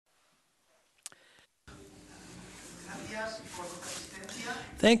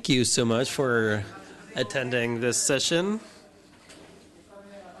Thank you so much for attending this session.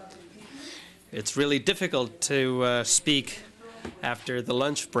 It's really difficult to speak after the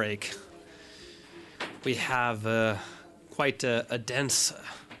lunch break. We have quite a dense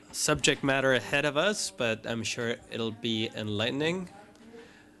subject matter ahead of us, but I'm sure it'll be enlightening.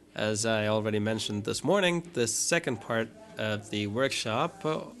 As I already mentioned this morning, the second part of the workshop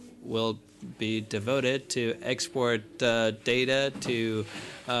will be devoted to export data to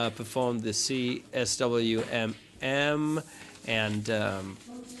perform the SWMM and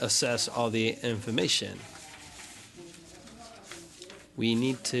assess all the information. We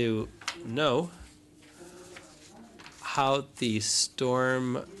need to know how the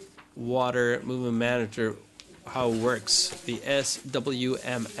storm water movement manager, how it works, the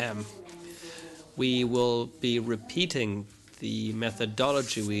SWMM. We will be repeating the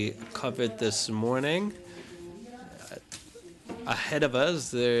methodology we covered this morning. Ahead of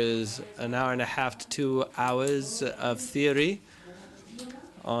us, there's an hour and a half to 2 hours of theory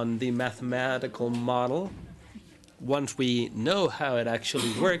on the mathematical model. Once we know how it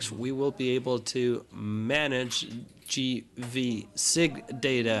actually works, we will be able to manage gvSIG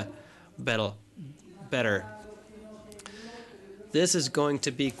data better. This is going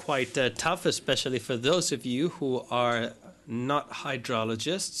to be quite tough, especially for those of you who are not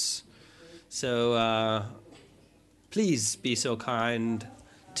hydrologists. So please be so kind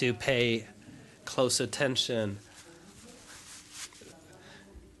to pay close attention.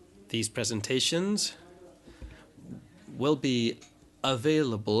 These presentations will be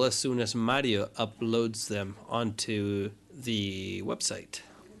available as soon as Mario uploads them onto the website.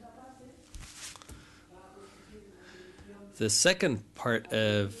 The second part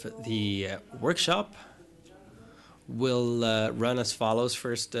of the workshop will run as follows.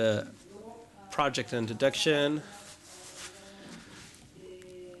 First, project introduction.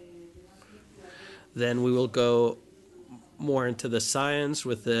 Then we will go more into the science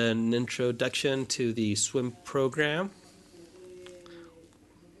with an introduction to the SWIM program.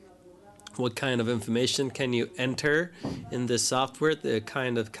 What kind of information can you enter in the software, the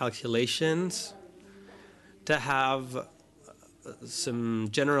kind of calculations to have some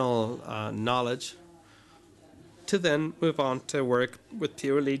general knowledge, to then move on to work with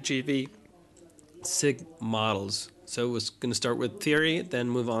purely gvSIG models. So we're going to start with theory, then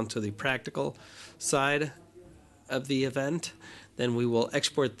move on to the practical side of the event. Then we will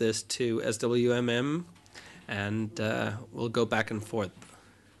export this to SWMM, and we'll go back and forth.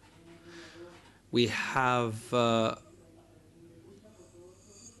 We have an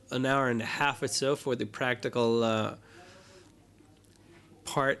hour and a half or so for the practical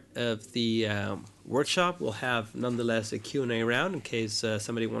part of the workshop. We'll have nonetheless a Q&A round in case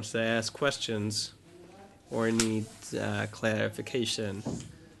somebody wants to ask questions or needs clarification.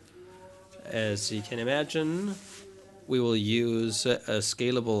 As you can imagine, we will use a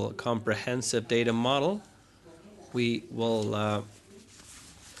scalable comprehensive data model. We will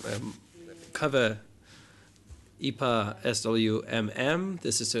cover EPA SWMM.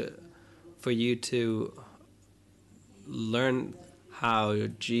 This is for you to learn how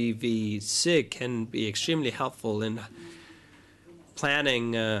gvSIG can be extremely helpful in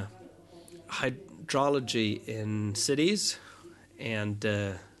planning hydrology in cities. And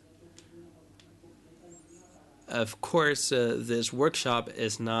of course, this workshop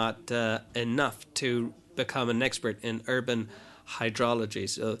is not enough to become an expert in urban hydrology.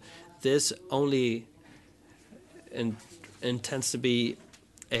 So this only intends to be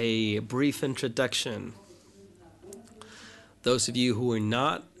a brief introduction. Those of you who are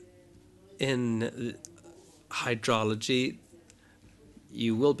not in hydrology,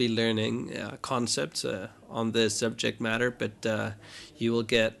 you will be learning concepts on this subject matter, but you will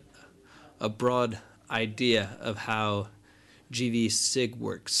get a broad idea of how gvSIG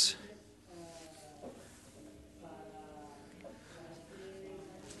works.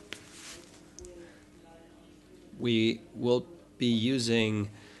 We will be using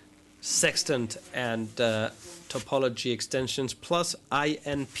sextant and topology extensions plus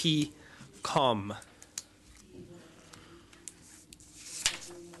INP-COM.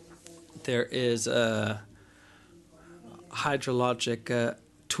 There is a hydrologic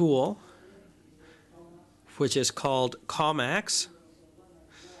tool which is called COMAX.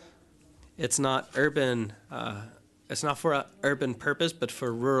 It's not urban. It's not for an urban purpose, but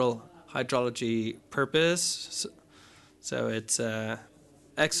for rural hydrology purpose. So it's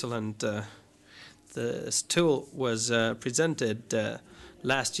excellent. This tool was presented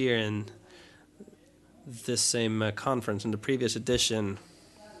last year in this same conference in the previous edition.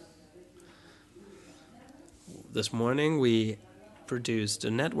 this morning we produced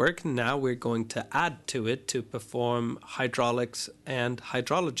a network. Now we're going to add to it to perform hydraulics and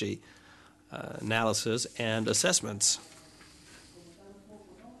hydrology analysis and assessments.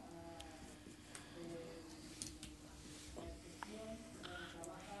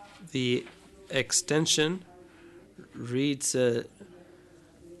 The extension reads a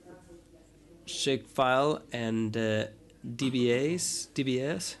SWMM file and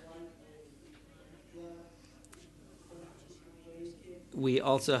DBS. We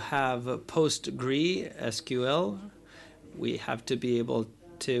also have PostgreSQL. We have to be able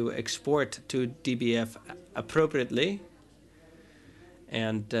to export to DBF appropriately.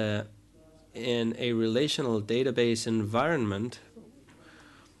 And in a relational database environment,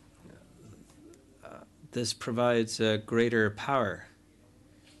 this provides greater power.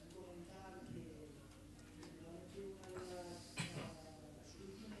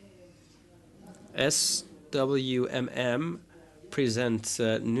 SWMM presents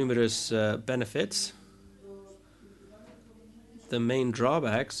numerous benefits. The main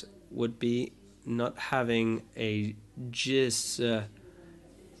drawbacks would be not having a GIS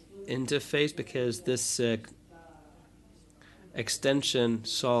interface, because this extension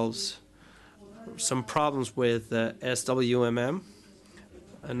solves some problems with SWMM.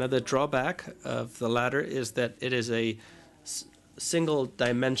 Another drawback of the latter is that it is a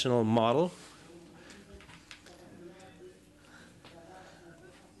single-dimensional model.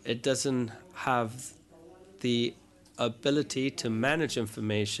 It doesn't have the ability to manage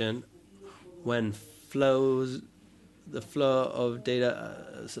information when the flow of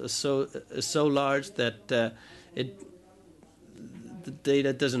data is so large that the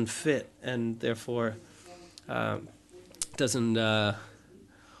data doesn't fit, and therefore doesn't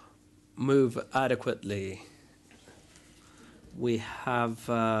move adequately. We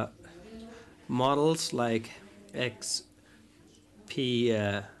have models like EPA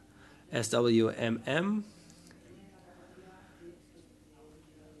SWMM.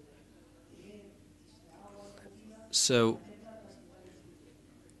 So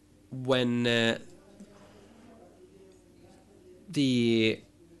when the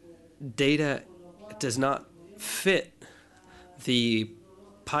data does not fit the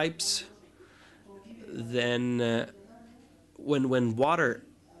pipes, then when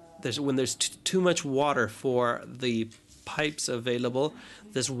there's too much water for the pipes available,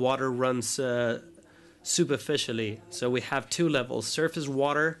 this water runs superficially. So we have two levels: surface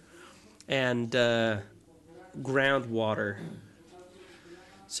water and groundwater.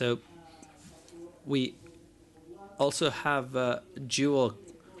 So we also have dual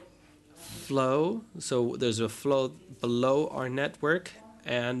flow. So there's a flow below our network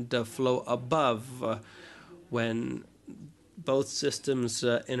and a flow above when both systems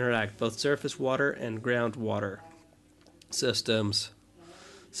interact, both surface water and groundwater systems.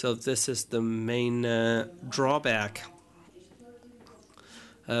 So this is the main drawback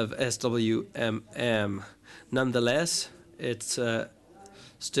of SWMM. Nonetheless, it's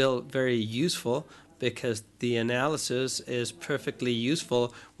still very useful, because the analysis is perfectly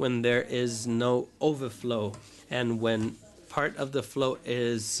useful when there is no overflow, and when part of the flow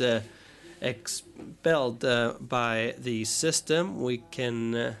is expelled by the system, we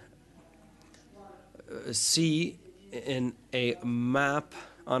can see in a map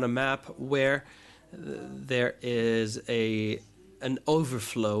where there is an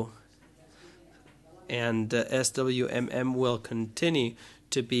overflow, and SWMM will continue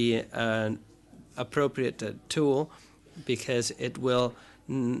to be an appropriate tool, because it will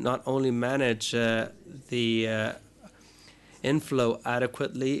not only manage the inflow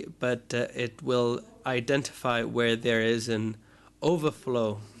adequately, but it will identify where there is an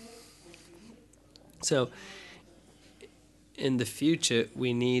overflow. So in the future,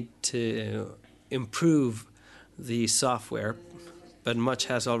 we need to improve the software, but much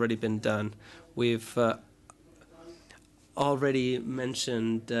has already been done. We've already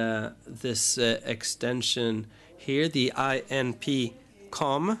mentioned this extension here, the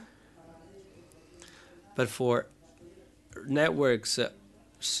INP-COM, but for networks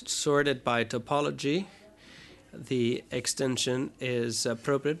sorted by topology, the extension is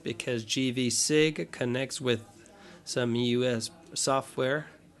appropriate, because gvSIG connects with some US software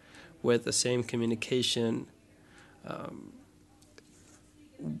with the same communication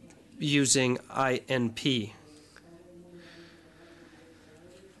using INP.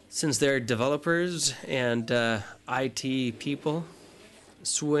 Since they're developers and IT people,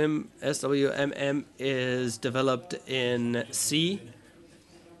 SWMM is developed in C,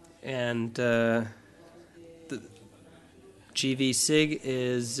 and the gvSIG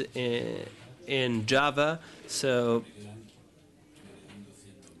is in Java, so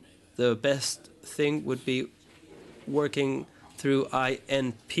the best thing would be working through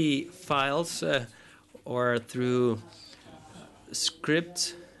INP files or through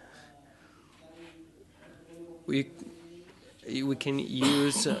scripts. We can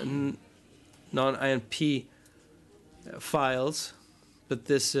use non-INP files, but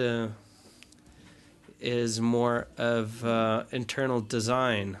this is more of internal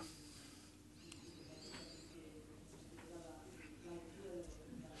design.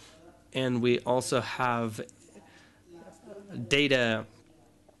 And we also have data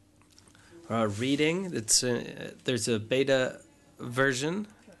reading. There's a beta version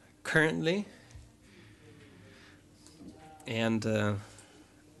currently, and the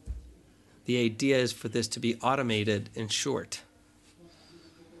idea is for this to be automated in short.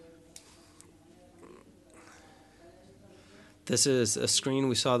 This is a screen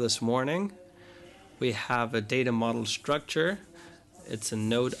we saw this morning. We have a data model structure. It's a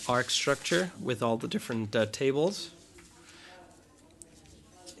node arc structure with all the different tables.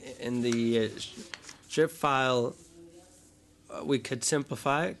 In the zip file, we could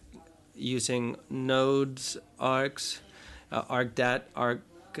simplify using nodes, arcs, arcdat,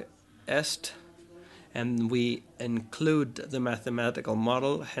 arcest, and we include the mathematical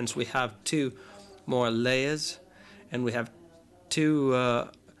model. Hence, we have two more layers, and we have two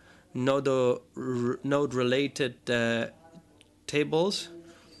node-related tables.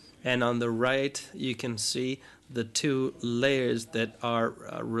 And on the right, you can see the two layers that are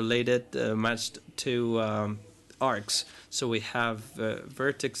related, matched to arcs. So we have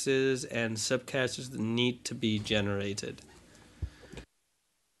vertices and subcaches that need to be generated.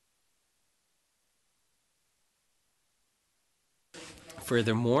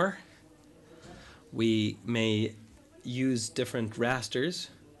 Furthermore, we may use different rasters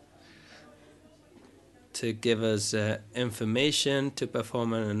to give us information to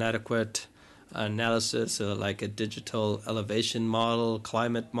perform an adequate analysis, like a digital elevation model,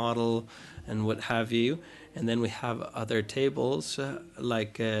 climate model, and what have you. And then we have other tables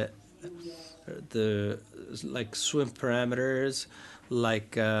like swim parameters,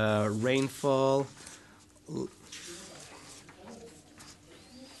 like rainfall,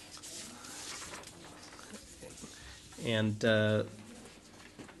 and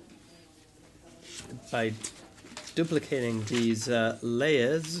by duplicating these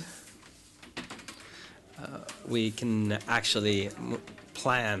layers, we can actually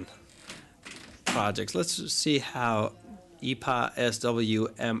plan projects. Let's see how EPA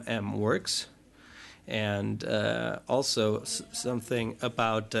SWMM works, and also something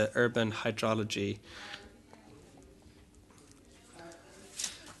about urban hydrology.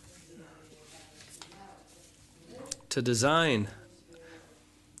 To design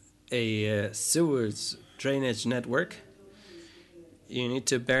a sewers drainage network, you need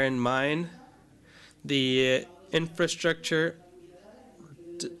to bear in mind the infrastructure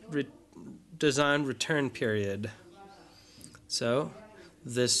design return period. So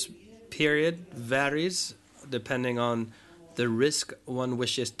this period varies depending on the risk one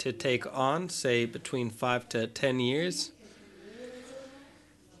wishes to take on, say between 5 to 10 years.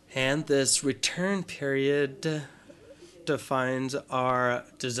 And this return period defines our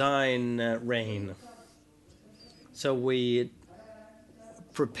design reign. So we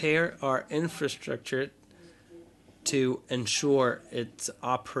prepare our infrastructure to ensure its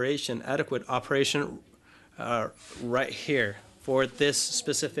operation, adequate operation, right here for this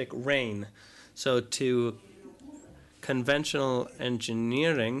specific reign. So to conventional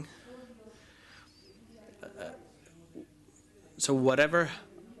engineering, so whatever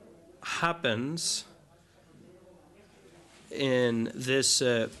happens in this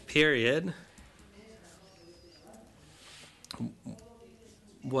period,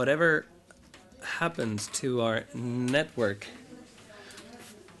 whatever happens to our network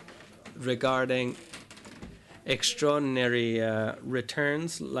regarding extraordinary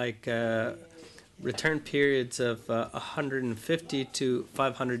returns, like return periods of 150 to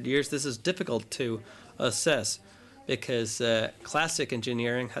 500 years, this is difficult to assess because classic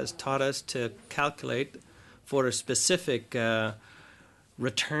engineering has taught us to calculate for a specific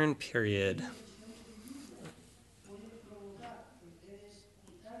return period.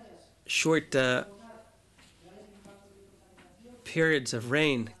 Short periods of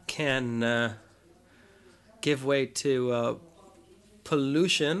rain can give way to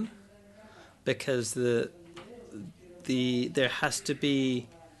pollution because there has to be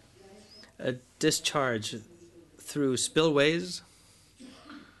a discharge through spillways,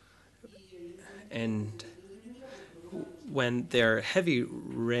 and when there are heavy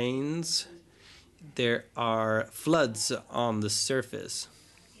rains, there are floods on the surface.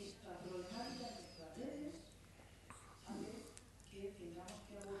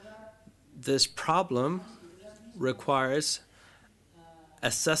 This problem requires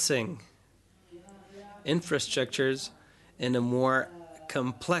assessing infrastructures in a more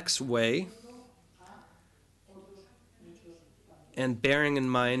complex way and bearing in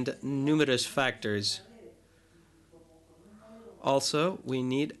mind numerous factors. Also, we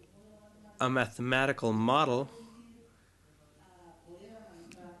need a mathematical model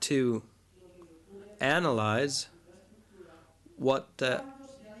to analyze what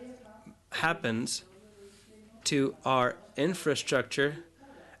happens to our infrastructure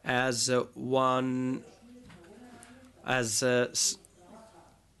as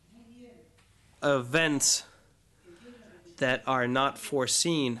events that are not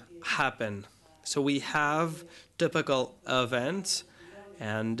foreseen happen. So we have typical events,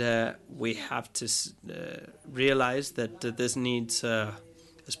 and we have to realize that this needs a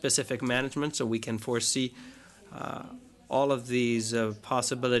specific management so we can foresee all of these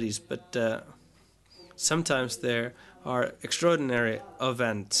possibilities. But sometimes there are extraordinary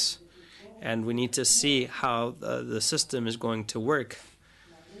events, and we need to see how the system is going to work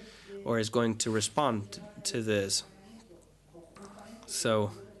or is going to respond to this.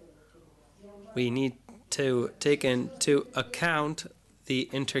 So we need to take into account the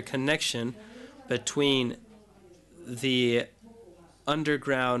interconnection between the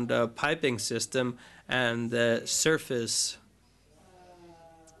underground piping system and the surface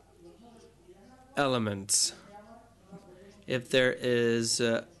elements. If there is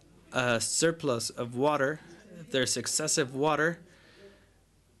a surplus of water, if there's excessive water,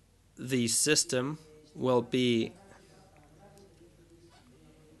 the system will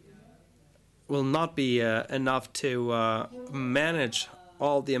not be enough to manage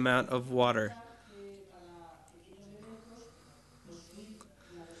all the amount of water.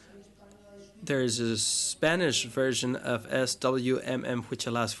 There's a Spanish version of SWMM which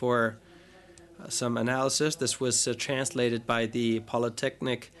allows for some analysis. This was translated by the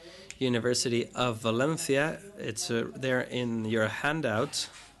Polytechnic University of Valencia. It's there in your handout.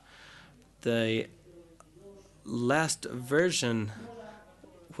 The last version,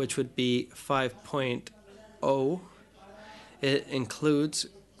 which would be 5.0, it includes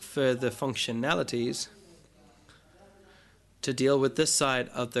further functionalities to deal with this side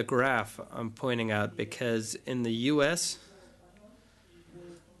of the graph I'm pointing out, because in the US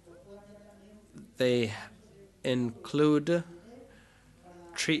they include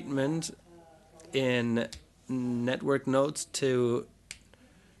treatment in network nodes to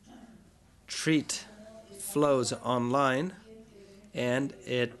treat flows online, and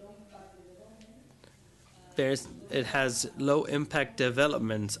it has low impact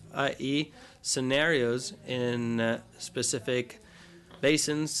developments, i.e. scenarios in specific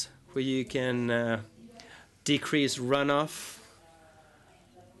basins where you can decrease runoff,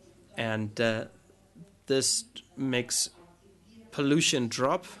 and this makes pollution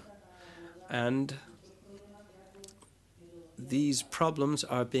drop, and these problems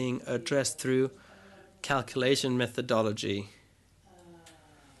are being addressed through calculation methodology.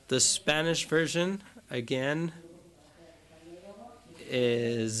 The Spanish version, again,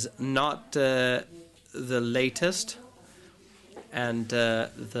 is not the latest, and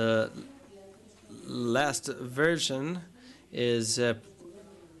the last version is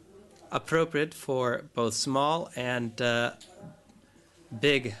appropriate for both small and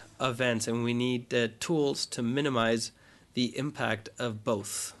big events, and we need tools to minimize the impact of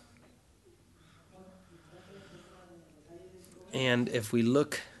both. And if we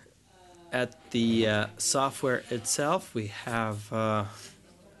look at the software itself, we have the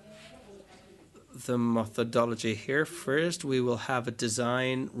methodology here. First, we will have a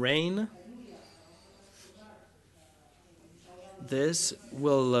design rain. This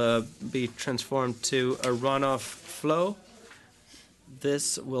will be transformed to a runoff flow.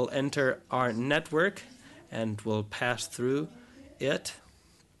 This will enter our network and will pass through it,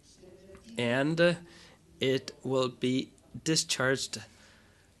 and it will be discharged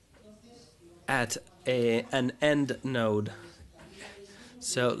at an end node.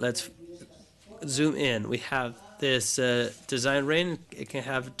 So let's zoom in. We have this design rain. It can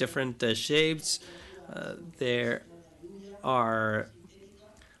have different shapes. There are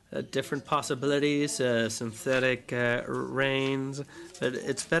different possibilities, synthetic rains, but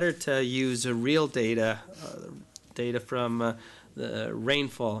it's better to use real data, data from the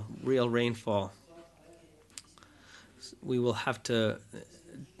rainfall, real rainfall. We will have to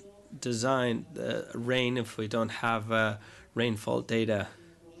design the rain if we don't have rainfall data.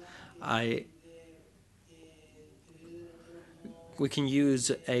 I we can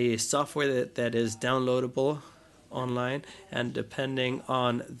use a software that is downloadable online, and depending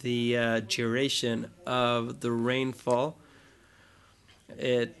on the duration of the rainfall,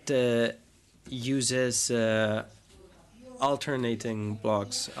 it uses alternating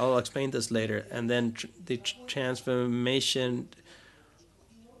blocks. I'll explain this later. And then the transformation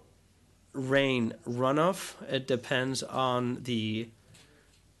rain runoff, it depends on the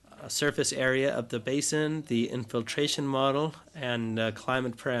surface area of the basin, the infiltration model, and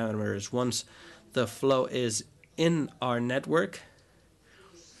climate parameters. Once the flow is in our network,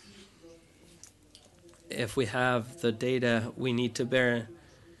 if we have the data, we need to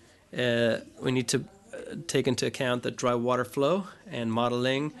take into account the dry water flow and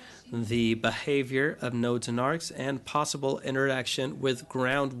modeling the behavior of nodes and arcs and possible interaction with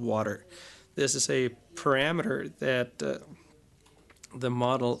groundwater. This is a parameter that the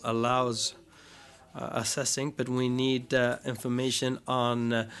model allows assessing, but we need information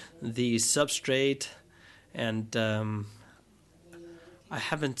on the substrate, and I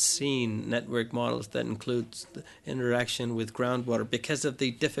haven't seen network models that includes the interaction with groundwater because of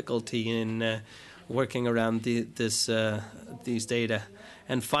the difficulty in working around these data.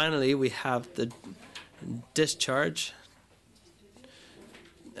 And finally, we have the discharge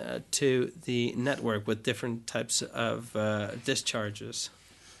to the network with different types of discharges.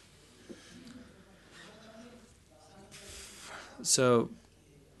 So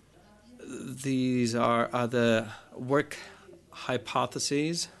these are the work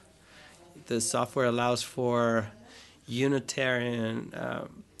hypotheses. The software allows for Unitarian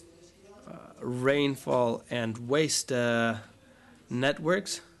rainfall and waste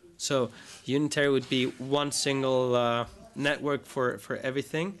networks. So unitary would be one single network for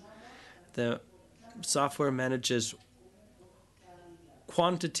everything. The software manages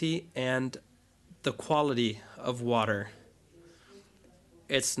quantity and the quality of water.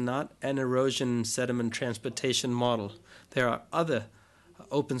 It's not an erosion sediment transportation model. There are other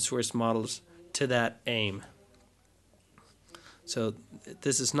open source models to that aim. So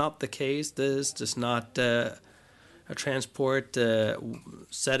this is not the case. This does not transport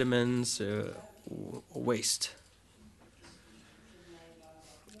sediments, waste.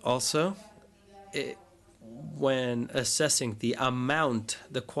 Also, when assessing the amount,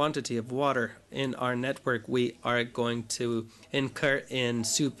 the quantity of water in our network, we are going to incur in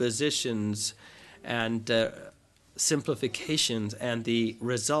suppositions and simplifications, and the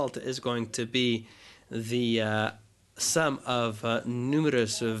result is going to be the sum of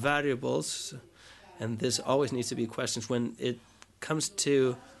numerous variables, and this always needs to be questioned. When it comes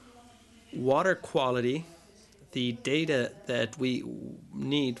to water quality, the data that we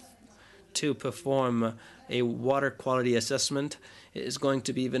need to perform a water quality assessment is going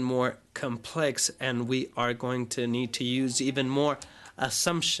to be even more complex, and we are going to need to use even more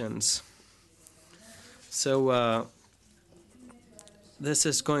assumptions. So this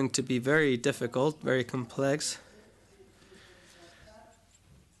is going to be very difficult, very complex,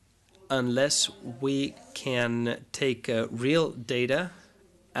 unless we can take real data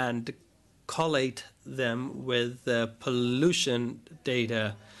and collate them with pollution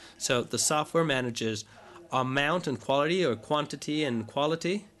data. So the software manages amount and quality, or quantity and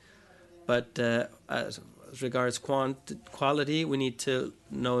quality, but as regards quality, we need to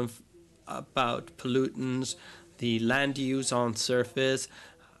know about pollutants, the land use on surface,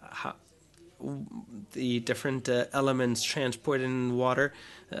 the different elements transported in water.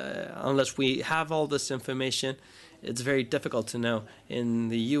 Unless we have all this information, it's very difficult to know. In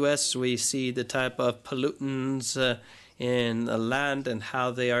the U.S., we see the type of pollutants in the land and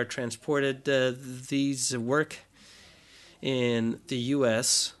how they are transported. These work in the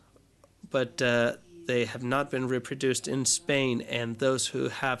U.S., but they have not been reproduced in Spain, and those who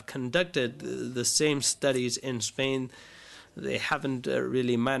have conducted the same studies in Spain, they haven't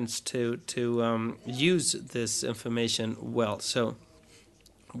really managed to use this information well. So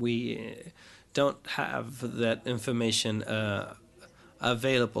we don't have that information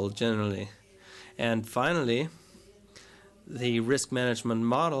available generally. And finally, the risk management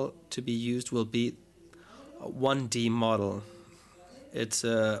model to be used will be a 1D model. It's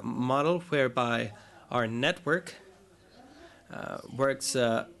a model whereby our network works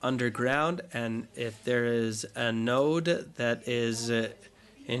underground, and if there is a node that is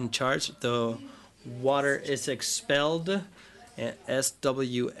in charge, the water is expelled. And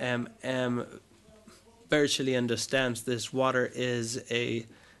SWMM virtually understands this water is a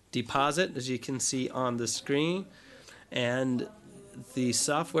deposit, as you can see on the screen, and the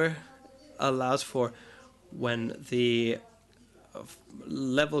software allows for, when the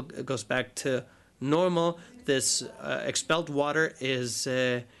level goes back to normal, this expelled water is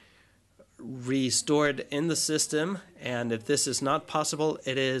restored in the system, and if this is not possible,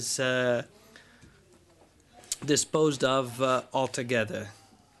 it is disposed of altogether.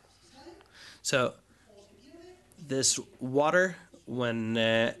 So this water, when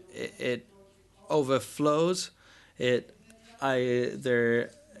it overflows, it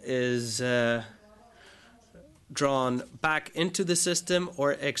either is drawn back into the system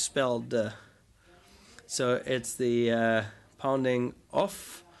or expelled. So it's the pounding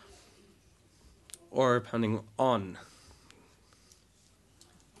off or pounding on.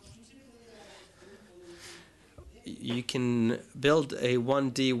 You can build a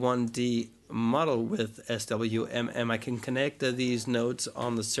 1D model with SWMM. I can connect these nodes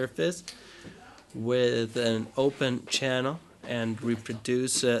on the surface with an open channel and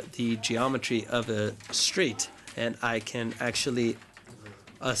reproduce the geometry of a street. And I can actually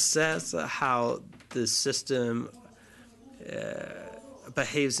assess how the system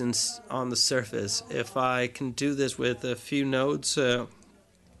behaves on the surface. If I can do this with a few nodes,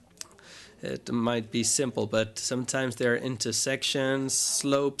 it might be simple, but sometimes there are intersections,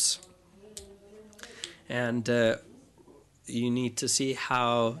 slopes, and you need to see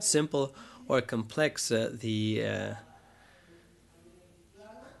how simple or complex the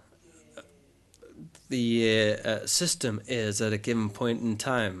system is at a given point in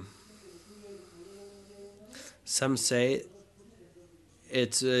time. Some say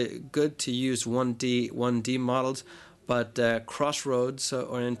it's good to use 1D models, but crossroads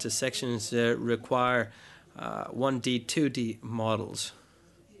or intersections require 1D, 2D models.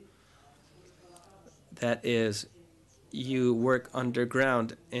 That is, you work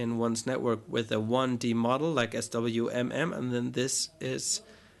underground in one's network with a 1D model like SWMM, and then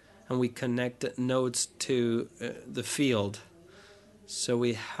and we connect nodes to the field. So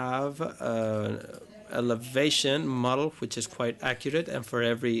we have an elevation model which is quite accurate, and for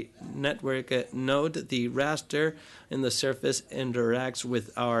every network node, the raster in the surface interacts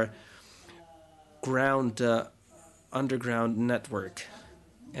with our underground network.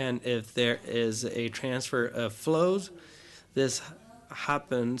 And if there is a transfer of flows, this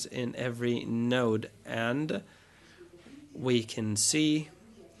happens in every node, and we can see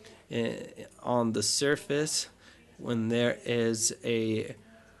on the surface when there is a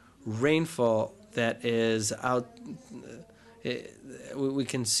rainfall that is out, we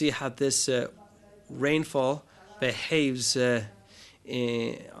can see how this rainfall behaves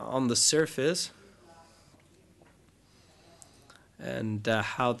on the surface, and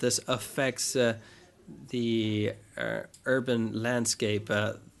how this affects the urban landscape.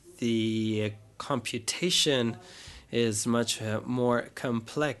 The computation is much more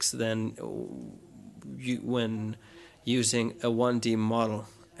complex than when using a 1D model.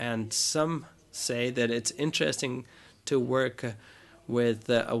 And some say that it's interesting to work with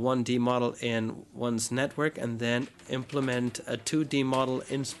a 1D model in one's network and then implement a 2D model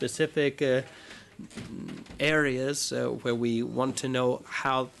in specific areas where we want to know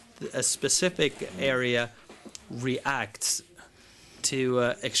how a specific area reacts to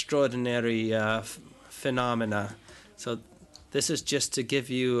extraordinary phenomena. So this is just to give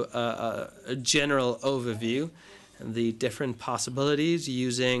you a general overview and the different possibilities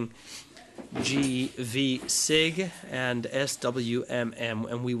using gvSIG and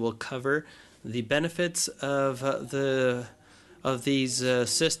SWMM, and we will cover the benefits of these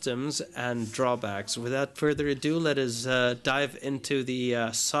systems and drawbacks. Without further ado, let us dive into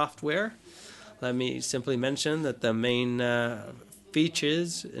the software. Let me simply mention that the main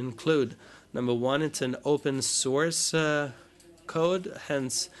features include, number one, it's an open source code,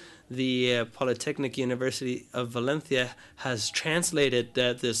 hence the Polytechnic University of Valencia has translated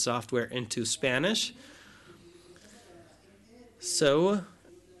this software into Spanish. So,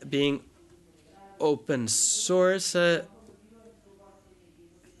 being open source,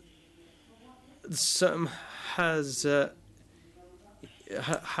 some have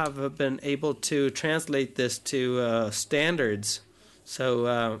been able to translate this to standards.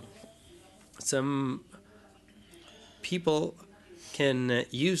 So some people can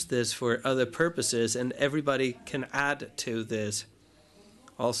use this for other purposes, and everybody can add to this.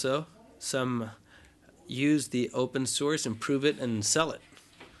 Also, some use the open source, improve it, and sell it.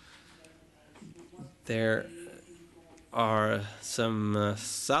 There are some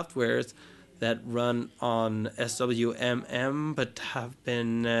softwares that run on SWMM but have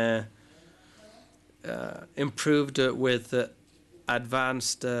been improved with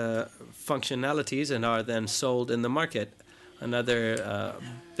advanced functionalities and are then sold in the market. Another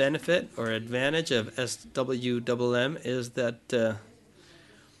benefit or advantage of SWMM is that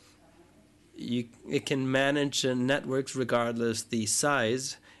it can manage networks regardless the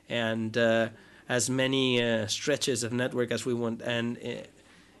size, and as many stretches of network as we want. And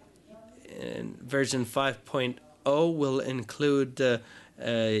version 5.0 will include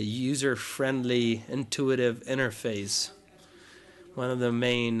a user-friendly, intuitive interface. One of the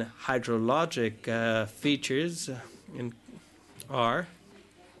main hydrologic features are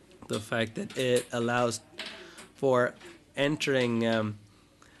the fact that it allows for entering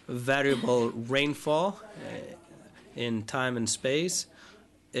variable rainfall in time and space.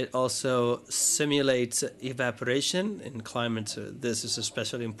 It also simulates evaporation in climates. This is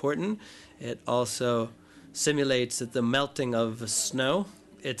especially important. It also simulates the melting of snow.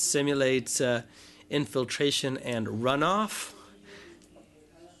 It simulates infiltration and runoff.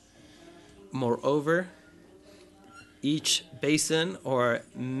 Moreover, each basin or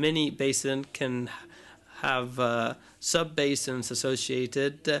mini basin can have sub-basins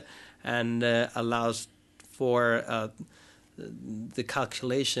associated and allows for the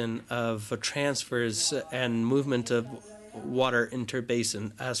calculation of transfers and movement of water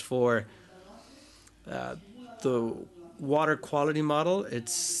interbasin. As for the water quality model, it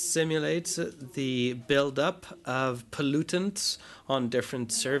simulates the buildup of pollutants on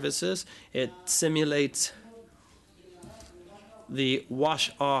different surfaces. It simulates the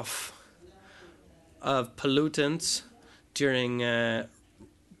wash off of pollutants during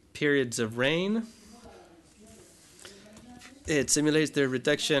periods of rain. It simulates the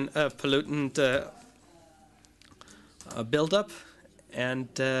reduction of pollutant buildup and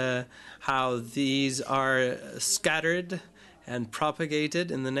how these are scattered and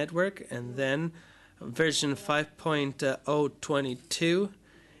propagated in the network. And then version 5.022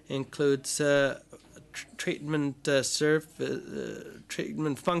 includes treatment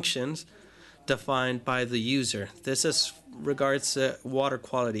functions defined by the user. This is regards water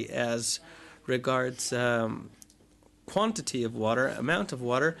quality. As regards quantity of water, amount of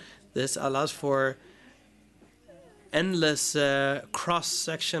water, this allows for endless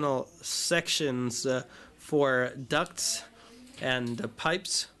cross-sectional sections for ducts and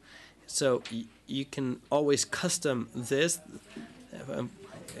pipes. So you can always custom this.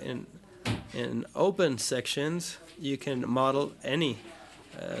 In open sections, you can model any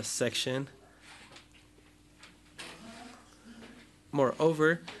section.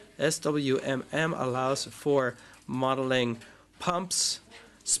 Moreover, SWMM allows for modeling pumps,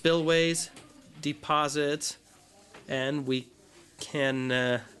 spillways, deposits, and we can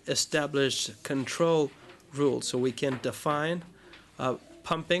establish control rules. So we can define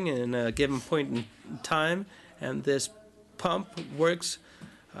pumping in a given point in time, and this pump works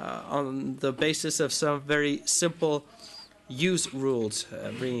on the basis of some very simple use rules.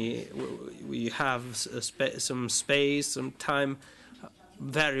 We have some space, some time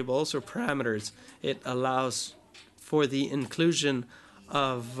variables or parameters. It allows for the inclusion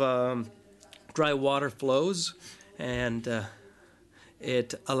of dry water flows, and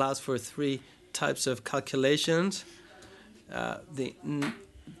it allows for three types of calculations: the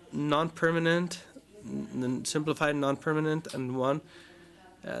non-permanent, simplified non-permanent, and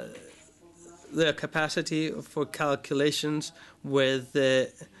the capacity for calculations with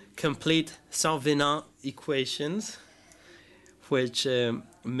complete Saint-Venant equations, which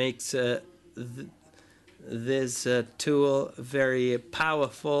makes this tool very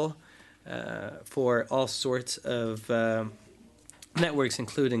powerful for all sorts of networks,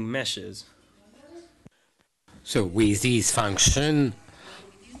 including meshes. So with these functions,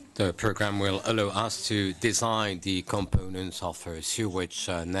 the program will allow us to design the components of a sewage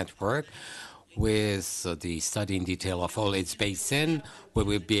network with the study in detail of all its basin. We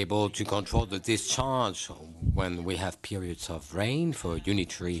will be able to control the discharge when we have periods of rain for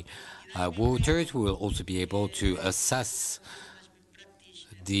unitary waters. We will also be able to assess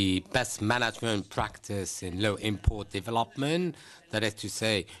the best management practice in low import development, that is to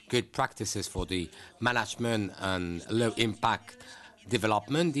say, good practices for the management and low impact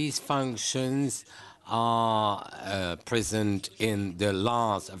development. These functions are present in the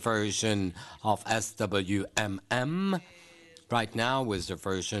last version of SWMM. Right now, with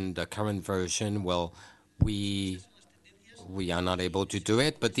the current version, well, we are not able to do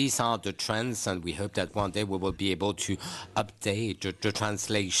it, but these are the trends, and we hope that one day we will be able to update the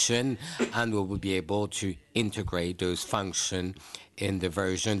translation, and we will be able to integrate those functions in the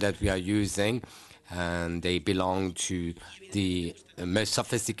version that we are using, and they belong to the most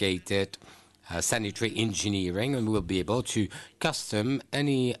sophisticated sanitary engineering, and we'll be able to custom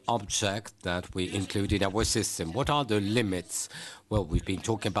any object that we include in our system. What are the limits? Well, we've been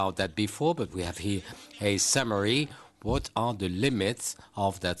talking about that before, but we have here a summary. what are the limits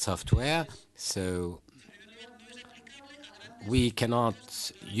of that software. So we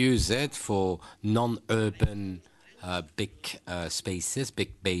cannot use it for non-urban big spaces,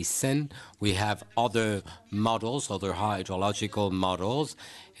 big basin. We have other models, other hydrological models.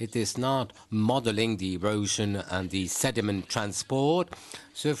 It is not modeling the erosion and the sediment transport.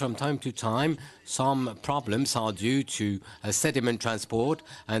 So from time to time, some problems are due to sediment transport,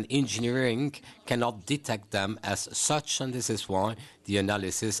 and engineering cannot detect them as such, and this is why the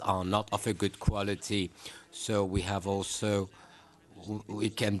analysis are not of a good quality. So we have also,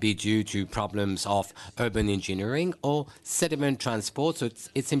 it can be due to problems of urban engineering or sediment transport. So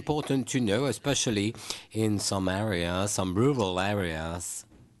it's important to know, especially in some areas, some rural areas,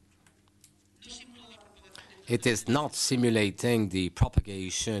 it is not simulating the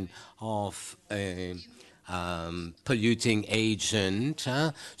propagation of a polluting agent.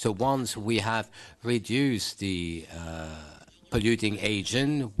 So once we have reduced the polluting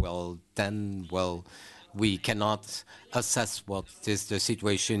agent, well, then, well, we cannot assess what is the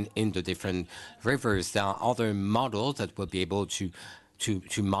situation in the different rivers. There are other models that will be able to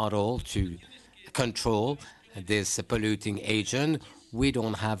model, to control this polluting agent. We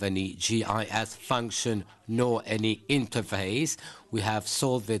don't have any GIS function nor any interface. We have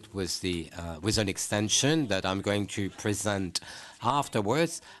solved it with with an extension that I'm going to present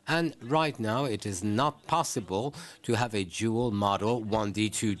afterwards. And right now, it is not possible to have a dual model, 1D,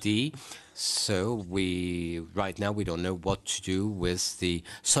 2D. So right now, we don't know what to do with the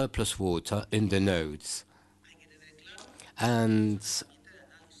surplus water in the nodes. And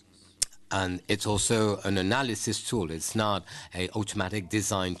it's also an analysis tool. It's not an automatic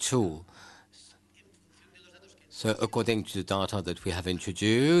design tool. So according to the data that we have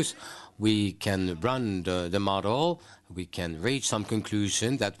introduced, we can run the model, we can reach some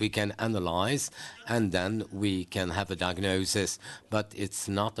conclusion that we can analyze, and then we can have a diagnosis. But it's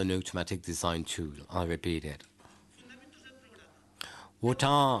not an automatic design tool. I repeat it. What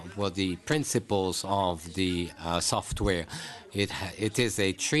are the principles of the software? It is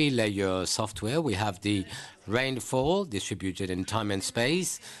a three-layer software. We have the rainfall distributed in time and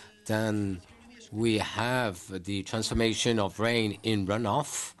space. Then we have the transformation of rain in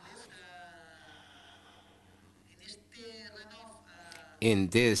runoff. In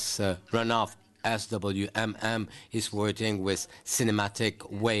this runoff, SWMM is working with cinematic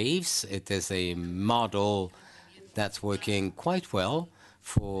waves. It is a model that's working quite well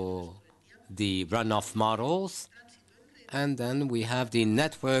for the runoff models. And then we have the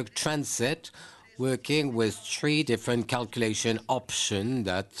network transit working with three different calculation options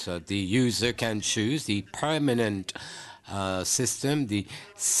that the user can choose: the permanent system, the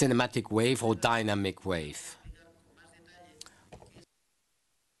cinematic wave, or dynamic wave.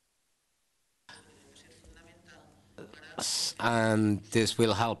 And this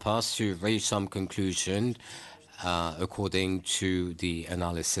will help us to reach some conclusion according to the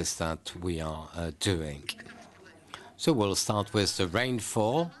analysis that we are doing. So we'll start with the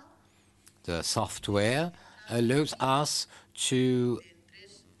rainfall. The software allows us to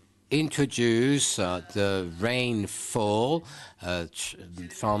introduce the rainfall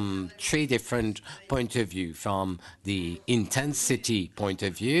from three different points of view: from the intensity point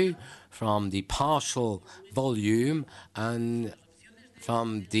of view, from the partial volume, and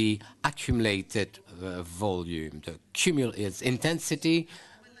from the accumulated volume. The cumulative intensity,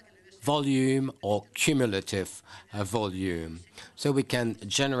 volume, or cumulative volume. So we can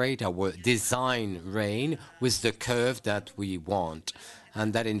generate our design rain with the curve that we want.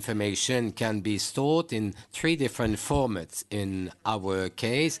 And that information can be stored in three different formats. In our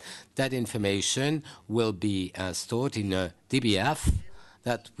case, that information will be stored in a DBF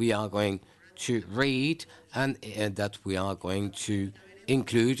that we are going to read and that we are going to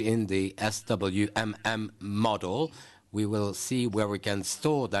include in the SWMM model. We will see where we can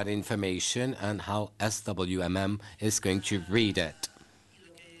store that information and how SWMM is going to read it.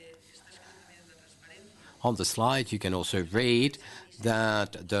 On the slide, you can also read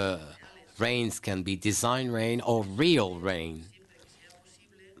that the rains can be design rain or real rain.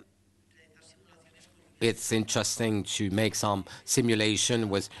 It's interesting to make some simulation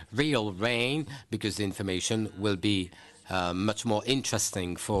with real rain because the information will be much more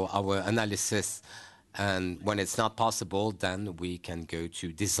interesting for our analysis. And when it's not possible, then we can go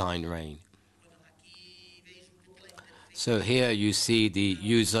to design rain. So here you see the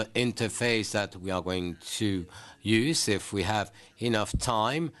user interface that we are going to use if we have enough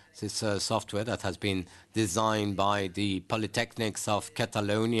time. This is a software that has been designed by the Polytechnics of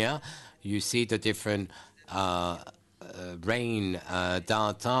Catalonia. You see the different rain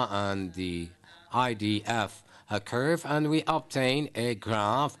data and the IDF curve, and we obtain a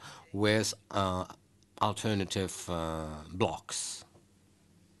graph with alternative blocks.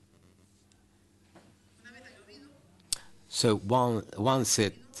 So once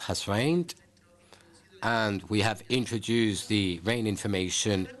it has rained, and we have introduced the rain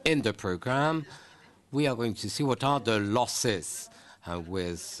information in the program, we are going to see what are the losses,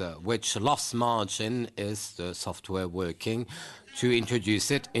 with which loss margin is the software working to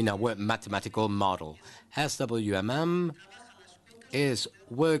introduce it in our mathematical model. SWMM is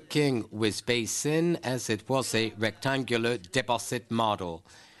working with basin as it was a rectangular deposit model.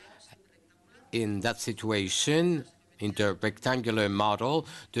 In that situation, in the rectangular model,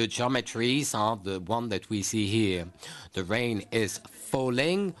 the geometries are the one that we see here. The rain is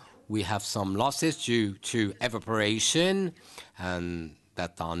falling. We have some losses due to evaporation, and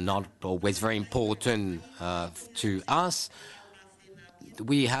that are not always very important to us.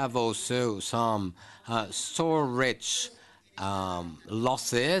 We have also some storage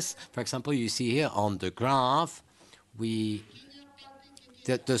losses. For example, you see here on the graph, the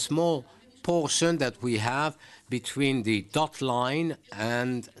small portion that we have between the dot line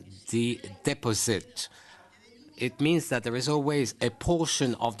and the deposit. It means that there is always a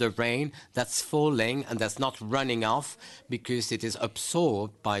portion of the rain that's falling and that's not running off because it is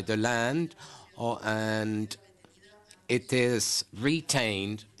absorbed by the land, and it is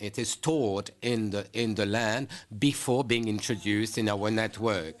retained, it is stored in the land before being introduced in our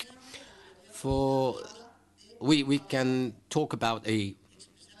network. We can talk about a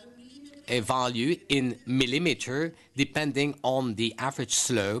value in millimeter depending on the average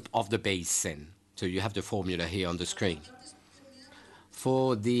slope of the basin. So you have the formula here on the screen.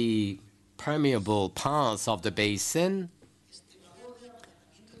 For the permeable parts of the basin,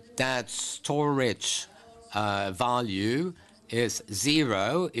 that storage value is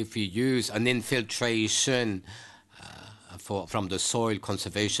 0 if you use an infiltration from the Soil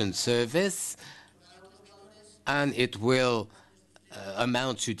Conservation Service, and it will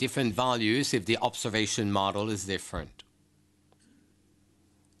amount to different values if the observation model is different.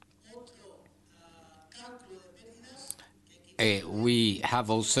 We have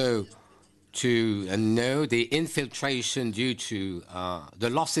also to know the infiltration due to the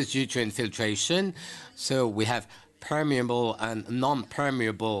losses due to infiltration. So we have permeable and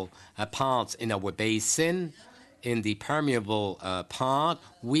non-permeable parts in our basin. In the permeable part,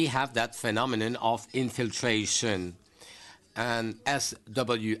 we have that phenomenon of infiltration. And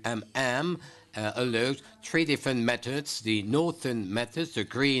SWMM allows 3 different methods: the northern methods, the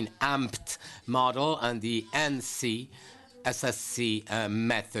green amped model, and the SSC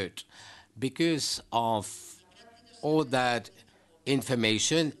method. Because of all that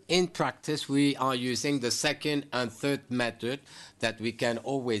information, in practice, we are using the second and third method that we can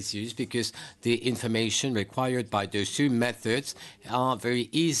always use because the information required by those 2 methods are very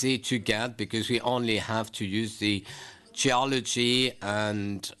easy to get because we only have to use the geology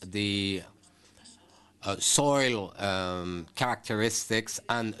and the soil characteristics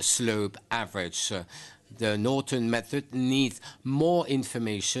and slope average. The Norton method needs more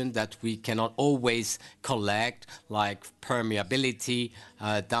information that we cannot always collect, like permeability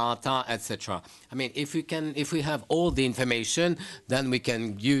data, etc. I mean, if we have all the information, then we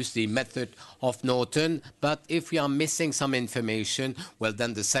can use the method of Norton. But if we are missing some information, well,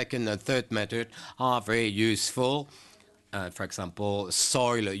 then the second and third method are very useful. For example,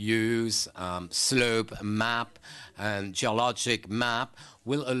 soil use, slope map, and geologic map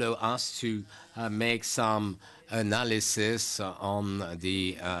will allow us to make some analysis on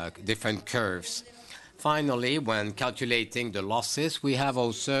the different curves. Finally, when calculating the losses, we have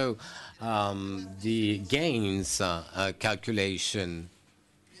also the gains calculation.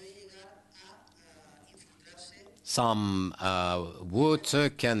 Some water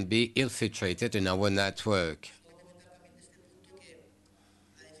can be infiltrated in our network.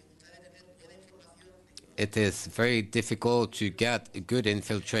 It is very difficult to get good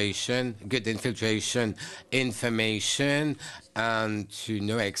infiltration information and to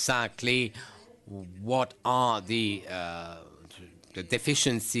know exactly what are the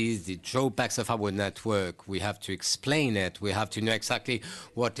deficiencies, the drawbacks of our network. We have to explain it. We have to know exactly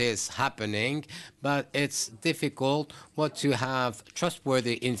what is happening, but it's difficult to have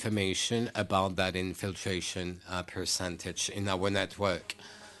trustworthy information about that infiltration percentage in our network.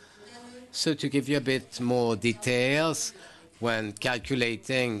 So to give you a bit more details, when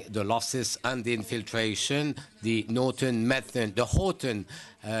calculating the losses and the infiltration, the Norton method, the Horton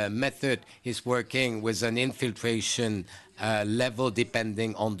method is working with an infiltration level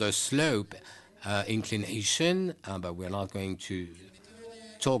depending on the slope inclination, but we're not going to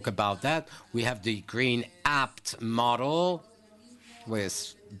talk about that. We have the green apt model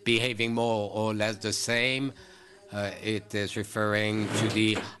with behaving more or less the same. It is referring to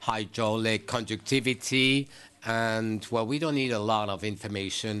the hydraulic conductivity, and well, we don't need a lot of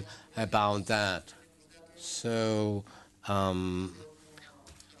information about that. So, well,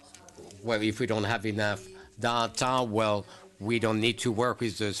 if we don't have enough data, well, we don't need to work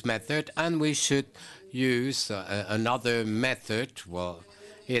with this method, and we should use another method. Well,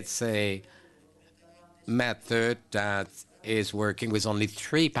 it's a method that is working with only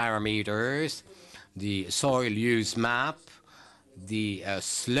 3 parameters: the soil use map, the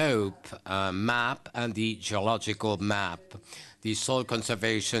slope map, and the geological map. The Soil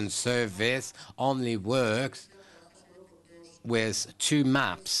Conservation Service only works with 2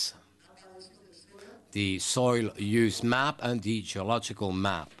 maps: the soil use map and the geological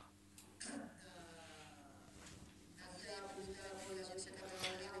map.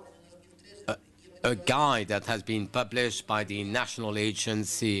 A guide that has been published by the National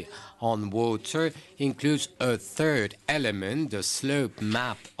Agency on Water includes a 3rd element, the slope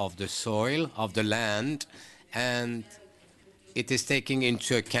map of the soil, of the land, and it is taking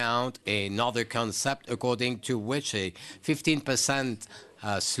into account another concept according to which a 15%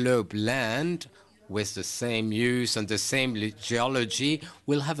 slope land with the same use and the same geology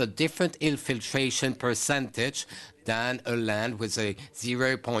will have a different infiltration percentage than a land with a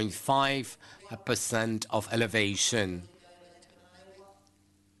 0.5% of elevation.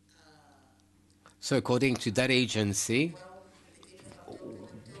 So according to that agency,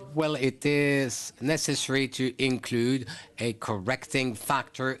 well, it is necessary to include a correcting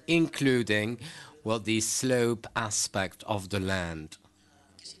factor, including, well, the slope aspect of the land.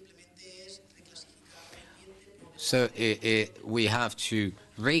 So we have to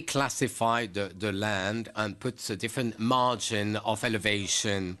reclassify the land and put a different margin of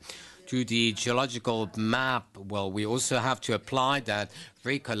elevation. To the geological map, well, we also have to apply that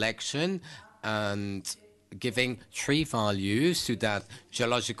recollection and giving 3 values to that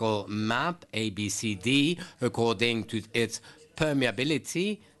geological map, A, B, C, D, according to its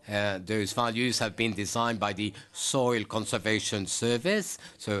permeability. Those values have been designed by the Soil Conservation Service.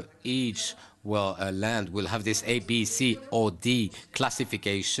 So each land will have this A, B, C, or D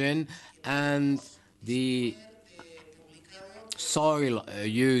classification, and the soil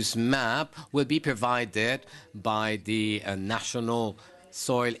use map will be provided by the National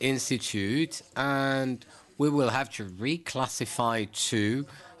Soil Institute, and we will have to reclassify to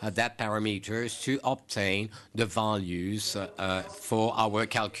that parameters to obtain the values for our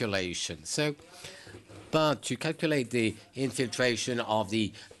calculation. So, but to calculate the infiltration of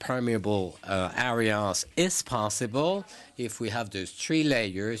the permeable areas is possible. If we have those 3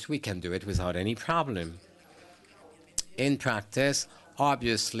 layers, we can do it without any problem. In practice,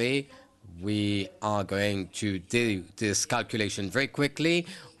 obviously, we are going to do this calculation very quickly.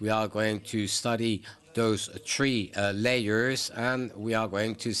 We are going to study those 3 layers, and we are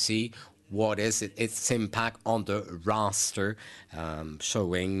going to see what is its impact on the raster,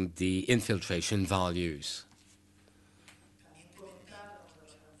 showing the infiltration values.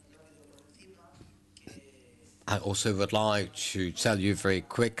 I also would like to tell you very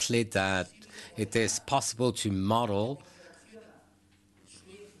quickly that it is possible to model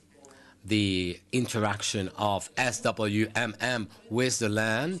the interaction of SWMM with the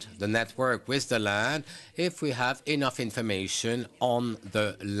land, the network with the land, if we have enough information on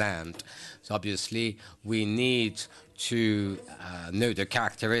the land. So obviously, we need to know the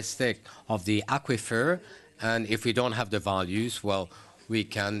characteristic of the aquifer, and if we don't have the values, well, we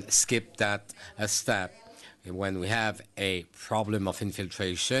can skip that step. When we have a problem of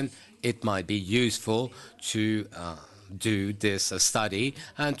infiltration, it might be useful to do this study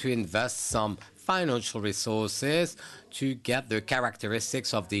and to invest some financial resources to get the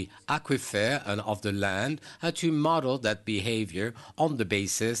characteristics of the aquifer and of the land, and to model that behavior on the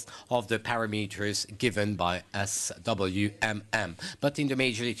basis of the parameters given by SWMM. But in the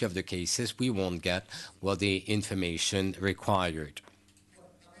majority of the cases, we won't get the information required.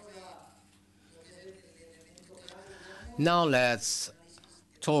 Now let's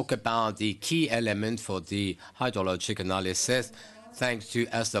talk about the key element for the hydrologic analysis thanks to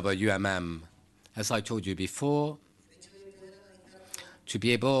SWMM. As I told you before, to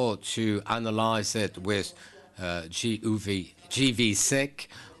be able to analyze it with gvSIG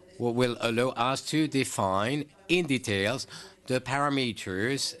will allow us to define in details the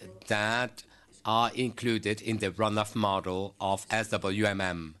parameters that are included in the runoff model of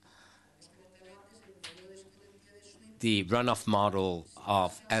SWMM. The runoff model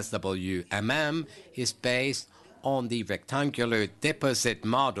of SWMM is based on the rectangular deposit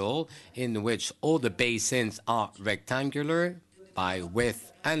model, in which all the basins are rectangular by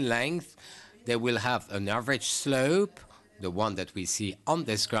width and length. They will have an average slope, the one that we see on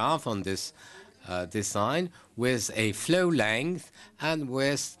this graph, on this design, with a flow length and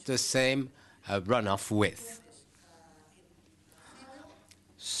with the same runoff width.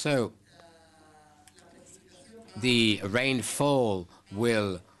 So the rainfall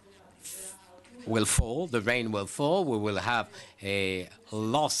will fall, the rain will fall, we will have a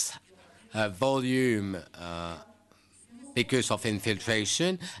loss volume because of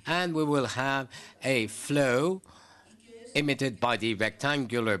infiltration, and we will have a flow emitted by the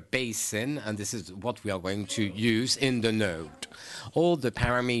rectangular basin, and this is what we are going to use in the node. All the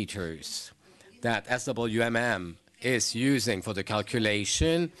parameters that SWMM is using for the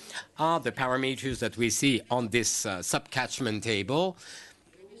calculation are the parameters that we see on this subcatchment table.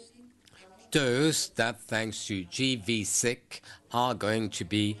 Those that, thanks to gvSIG, are going to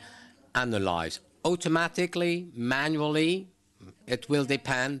be analyzed automatically, manually. It will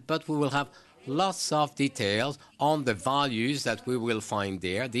depend, but we will have lots of details on the values that we will find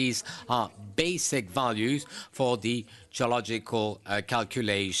there. These are basic values for the geological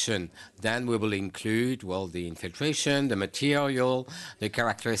calculation. Then we will include, well, the infiltration, the material, the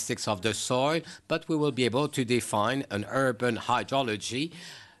characteristics of the soil, but we will be able to define an urban hydrology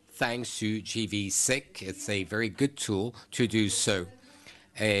thanks to gvSIG. It's a very good tool to do so.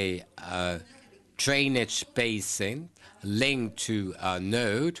 A drainage basin linked to a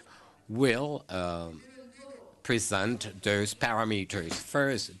node will present those parameters.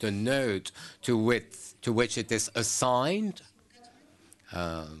 First, the node to which it is assigned,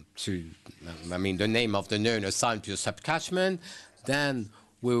 the name of the node assigned to a subcatchment. Then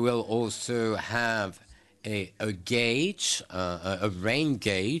we will also have a gauge, a rain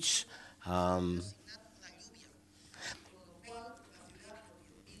gauge.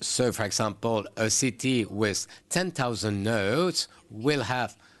 So, for example, a city with 10,000 nodes will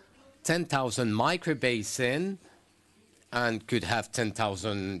have 10,000 microbasin and could have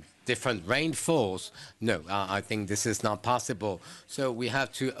 10,000 different rainfalls. No, I think this is not possible. So we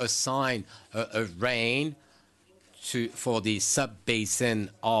have to assign a rain for the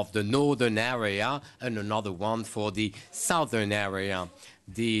sub-basin of the northern area and another one for the southern area.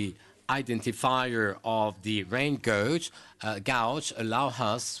 The identifier of the rain gauge allow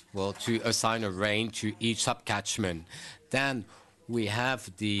us, well, to assign a rain to each subcatchment. Then we have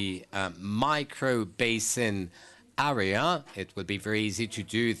the micro basin area. It will be very easy to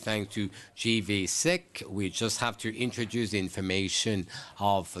do thanks to gvSIG. We just have to introduce the information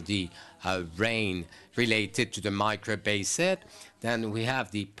of the rain related to the micro basin. Then we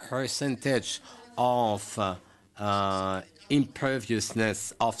have the percentage of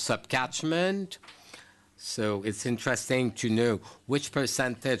imperviousness of subcatchment. So it's interesting to know which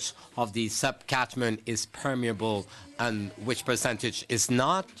percentage of the subcatchment is permeable and which percentage is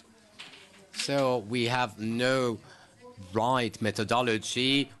not. So we have no right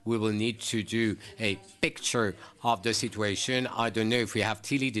methodology. We will need to do a picture of the situation. I don't know if we have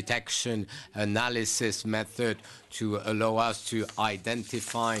teledetection analysis method to allow us to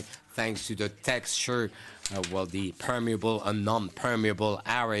identify, thanks to the texture, the permeable and non-permeable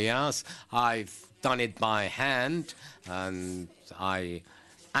areas. I've done it by hand, and I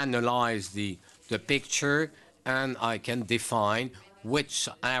analyze the picture, and I can define which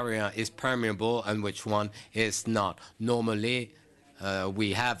area is permeable and which one is not. Normally,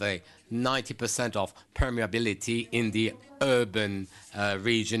 we have a 90% of permeability in the urban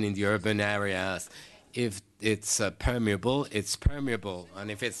region, in the urban areas. If it's permeable, it's permeable, and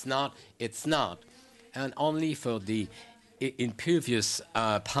if it's not, it's not. And only for the impervious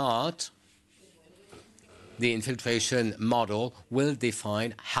part, the infiltration model will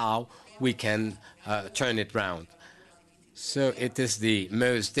define how we can turn it round. So it is the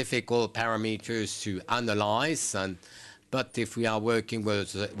most difficult parameters to analyze, but if we are working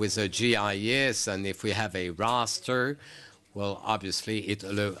with a GIS and if we have a raster, well, obviously it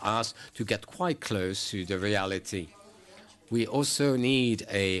allows us to get quite close to the reality. We also need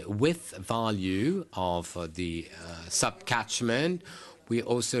a width value of the subcatchment. We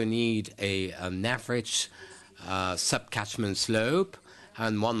also need an average subcatchment slope.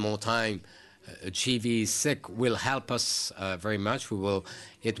 And one more time, gvSIG will help us very much.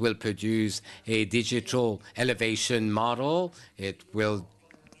 It will produce a digital elevation model. It will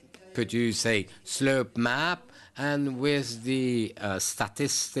produce a slope map. And with the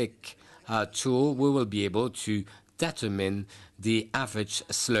statistic tool, we will be able to determine the average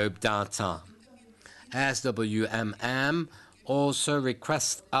slope data. SWMM also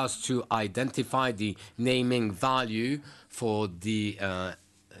request us to identify the naming value for the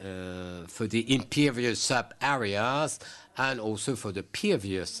impervious sub-areas and also for the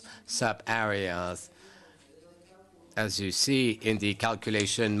pervious sub-areas. As you see in the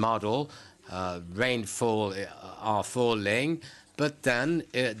calculation model, rainfall are falling, but then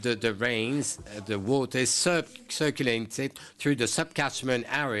the rains, the water is circulated through the subcatchment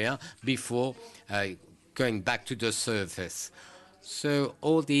area before going back to the surface. So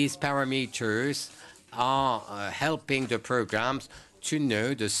all these parameters are helping the programs to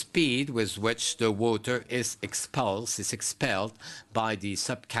know the speed with which the water is expelled by the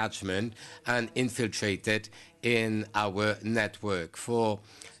subcatchment and infiltrated in our network. For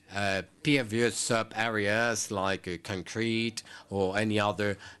pervious sub-areas like concrete or any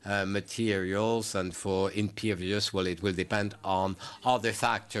other materials, and for impervious, well, it will depend on other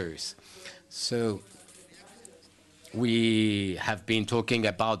factors. So we have been talking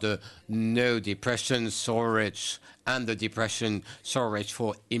about the no depression storage and the depression storage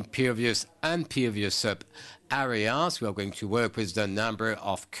for impervious and pervious sub-areas. We are going to work with the number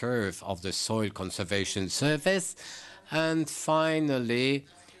of curve of the Soil Conservation Service. And finally,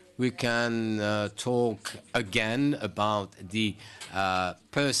 we can talk again about the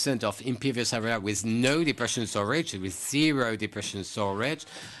percent of impervious area with no depression storage, with zero depression storage,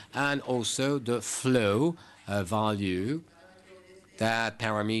 and also the flow value. That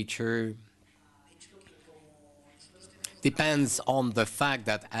parameter depends on the fact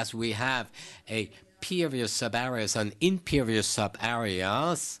that as we have a pervious sub-areas and impervious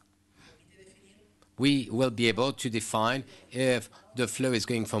sub-areas, we will be able to define if the flow is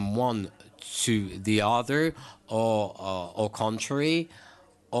going from one to the other or contrary,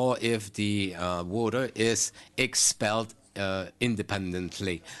 or if the water is expelled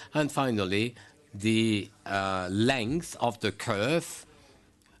independently. And finally, the length of the curve,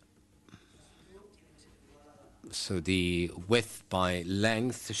 so the width by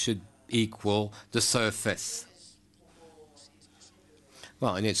length should equal the surface.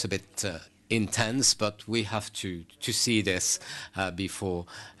 Well, and it's a bit intense, but we have to see this before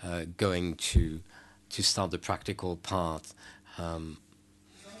going to start the practical part.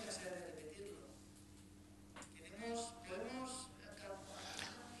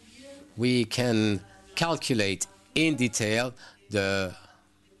 We can calculate in detail the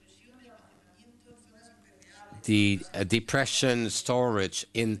depression storage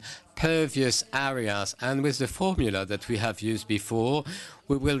in pervious areas, and with the formula that we have used before,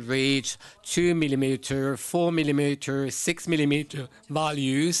 we will reach 2 millimeter, 4 millimeter, 6 millimeter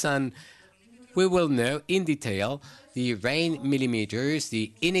values, and we will know in detail the rain millimeters,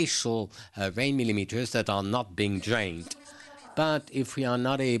 the initial rain millimeters that are not being drained. But if we are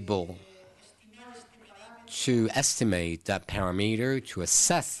not able to estimate that parameter, to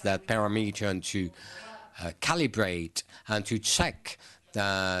assess that parameter, and to calibrate and to check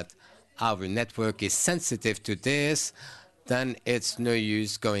that our network is sensitive to this, then it's no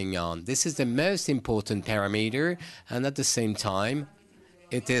use going on. This is the most important parameter, and at the same time,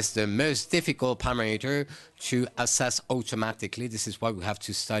 it is the most difficult parameter to assess automatically. This is why we have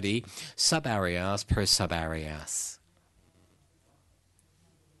to study sub-areas per sub-areas.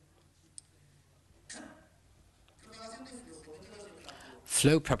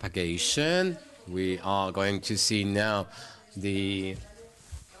 Flow propagation. We are going to see now the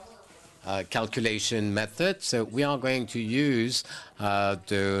calculation method. So we are going to use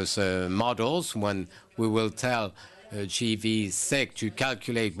those models when we will tell gvSIG to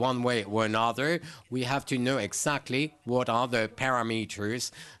calculate one way or another. We have to know exactly what are the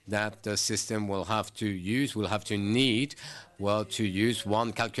parameters that the system will have to use, will have to need, well, to use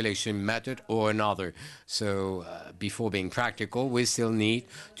one calculation method or another. So before being practical, we still need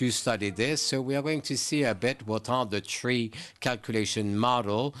to study this. So we are going to see a bit what are the three calculation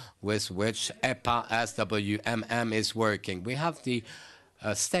model with which EPA SWMM is working. We have the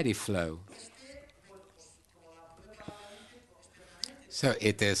steady flow. So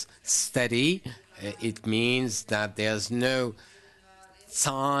it is steady. It means that there's no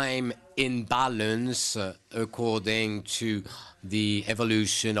time imbalance according to the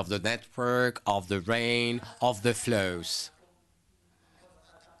evolution of the network, of the rain, of the flows.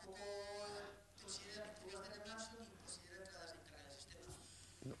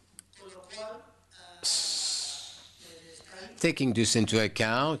 Taking this into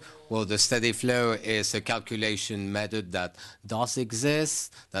account, well, the steady flow is a calculation method that does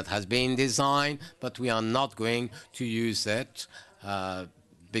exist, that has been designed, but we are not going to use it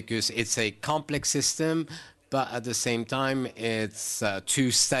because it's a complex system, but at the same time, it's too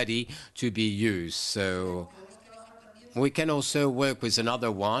steady to be used. So We can also work with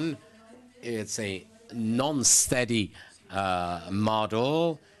another one. It's a non-steady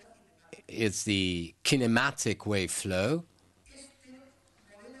model. It's the kinematic wave flow.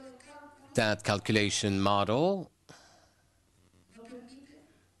 That calculation model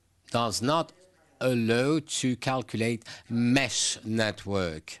does not allow to calculate mesh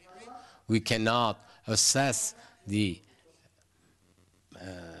network. We cannot assess the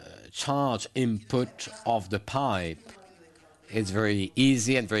charge input of the pipe. It's very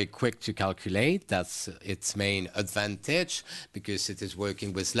easy and very quick to calculate. That's its main advantage because it is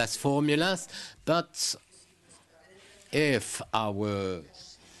working with less formulas. But if our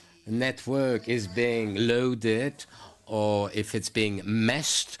network is being loaded or if it's being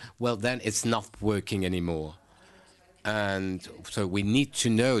meshed, well, then it's not working anymore. And so we need to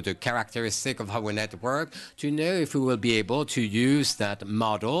know the characteristic of our network to know if we will be able to use that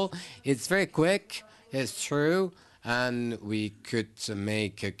model. It's very quick, it's true, and we could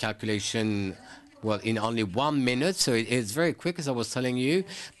make a calculation, well, in only 1 minute, so it's very quick, as I was telling you.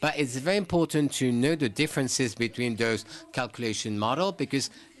 But it's very important to know the differences between those calculation models because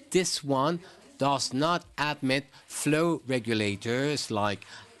this one does not admit flow regulators like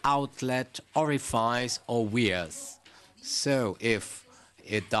outlet, orifice, or weirs. So if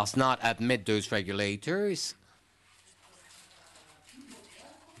it does not admit those regulators,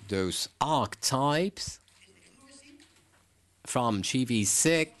 those archetypes from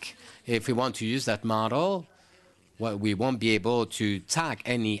gvSIG, if we want to use that model, well, we won't be able to tag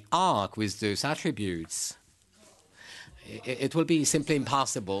any arc with those attributes. It will be simply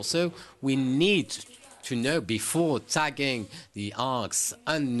impossible. So we need to know before tagging the arcs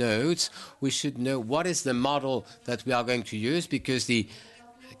and nodes, we should know what is the model that we are going to use because the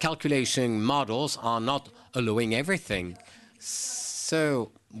calculation models are not allowing everything.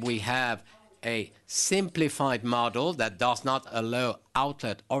 So we have a simplified model that does not allow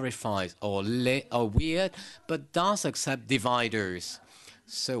outlet, orifice, or weird, but does accept dividers.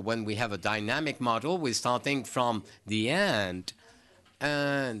 So when we have a dynamic model, we're starting from the end,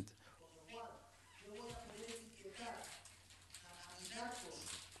 and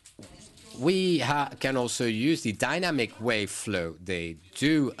we can also use the dynamic wave flow. They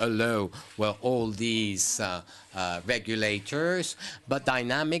do allow, well, all these regulators, but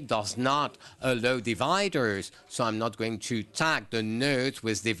dynamic does not allow dividers. So I'm not going to tag the nodes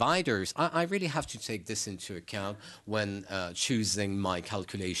with dividers. I really have to take this into account when choosing my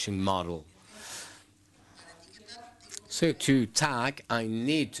calculation model. So to tag, I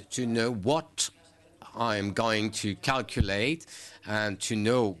need to know what I'm going to calculate, and to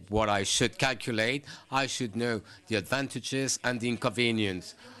know what I should calculate, I should know the advantages and the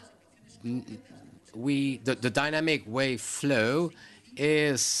inconvenience. The dynamic wave flow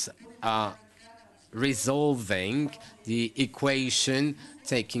is resolving the equation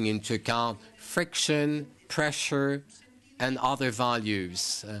taking into account friction, pressure, and other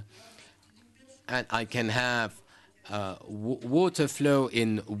values. And I can have water flow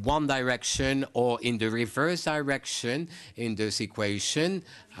in one direction or in the reverse direction in this equation.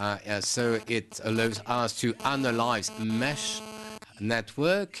 So it allows us to analyze mesh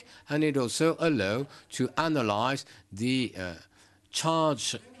network, and it also allows to analyze the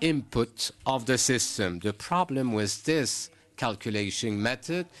charge input of the system. The problem with this calculation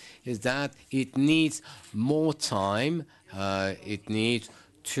method is that it needs more time. It needs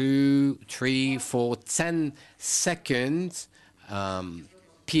 2, 3, 4, 10 seconds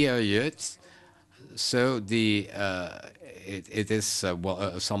periods. So it is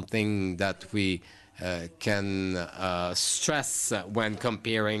something that we can stress when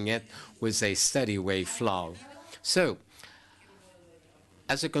comparing it with a steady wave flow. So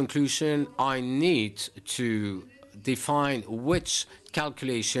as a conclusion, I need to define which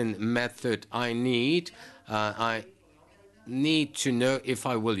calculation method I need. I need to know if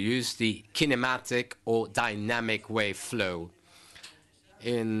I will use the kinematic or dynamic wave flow.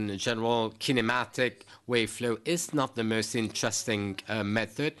 In general, kinematic wave flow is not the most interesting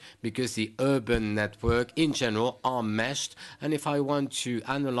method because the urban network in general are meshed, and if I want to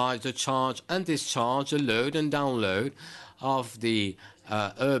analyze the charge and discharge, the load and download of the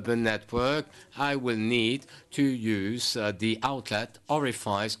urban network, I will need to use the outlet,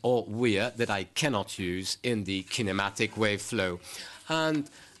 orifice, or weir that I cannot use in the kinematic wave flow. And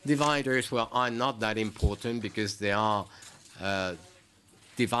dividers, well, are not that important because they are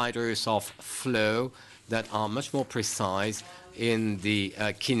dividers of flow that are much more precise in the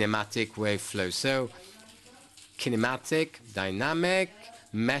kinematic wave flow. So kinematic, dynamic,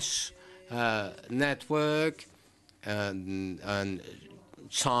 mesh network, and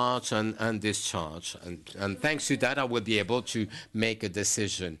charge and discharge. And thanks to that, I will be able to make a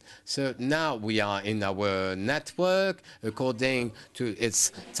decision. So now we are in our network according to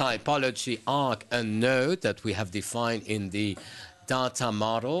its typology, arc, and node that we have defined in the data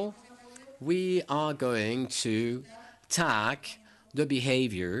model. We are going to tag the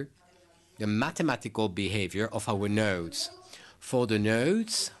behavior, the mathematical behavior of our nodes. For the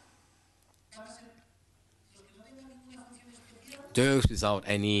nodes, those without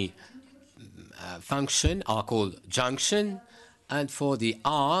any function are called junction, and for the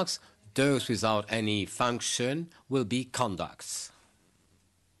arcs, those without any function will be conducts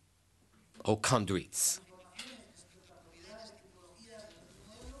or conduits.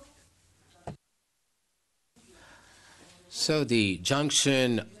 So the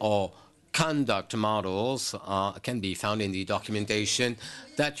junction or conduct models can be found in the documentation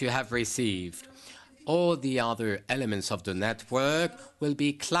that you have received. All the other elements of the network will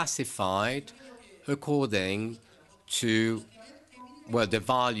be classified according to the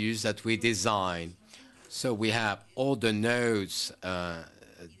values that we design. So we have all the nodes,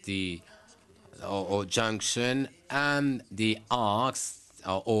 or junction, and the arcs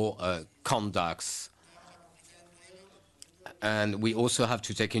or conducts. And we also have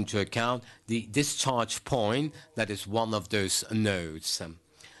to take into account the discharge point that is one of those nodes.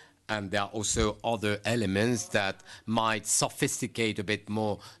 And there are also other elements that might sophisticate a bit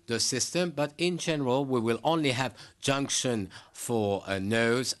more the system, but in general, we will only have junction for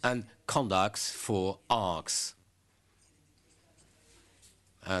nodes and conducts for arcs.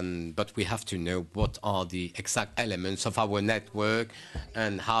 But we have to know what are the exact elements of our network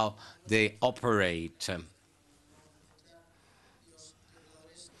and how they operate.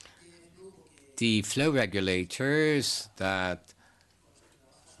 The flow regulators that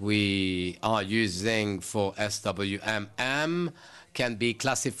we are using for SWMM can be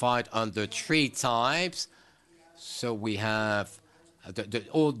classified under 3 types. So we have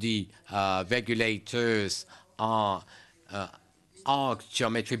all the regulators are arc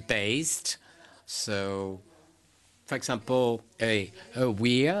geometry based. So, for example, a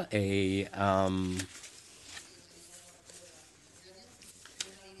weir,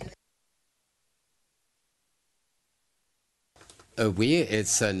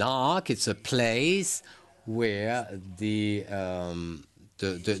 it's an arc, it's a place where the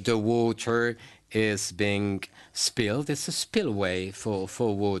water is being spilled. It's a spillway for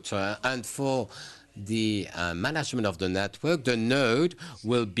water. And for the management of the network, the node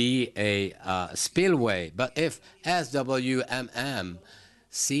will be a spillway. But if SWMM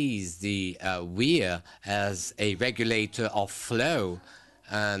sees the weir as a regulator of flow,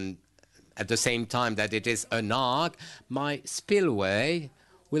 and at the same time that it is an arc, my spillway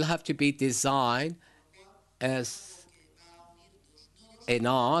will have to be designed as an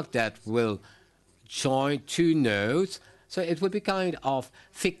arc that will join 2 nodes. So it will be kind of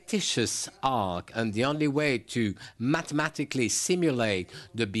fictitious arc, and the only way to mathematically simulate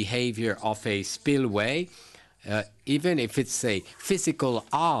the behavior of a spillway, even if it's a physical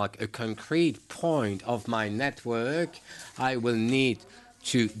arc, a concrete point of my network, I will need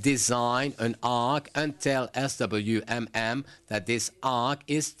to design an arc and tell SWMM that this arc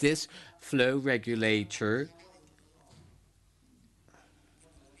is this flow regulator.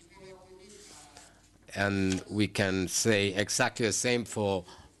 And we can say exactly the same for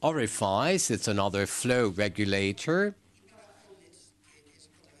orifice. It's another flow regulator.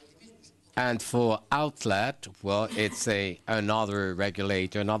 And for outlet, well, it's another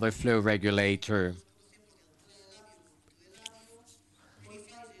regulator, another flow regulator.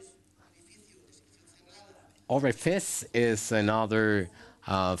 Orifice is another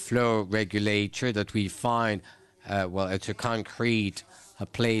flow regulator that we find, it's a concrete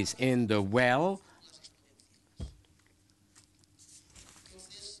place in the well.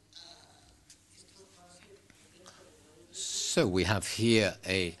 So we have here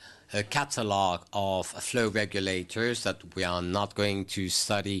a catalog of flow regulators that we are not going to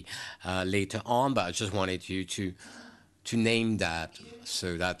study later on, but I just wanted you to name that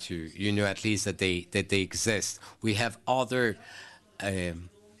so that you know at least that they exist. We have other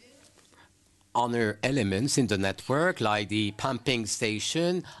elements in the network like the pumping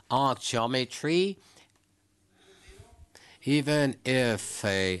station, arc geometry. Even if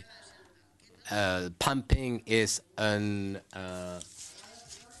pumping is an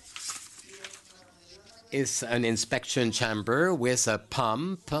inspection chamber with a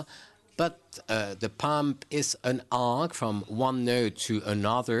pump, but the pump is an arc from one node to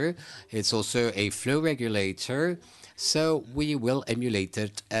another. It's also a flow regulator, so we will emulate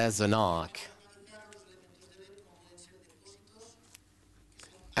it as an arc.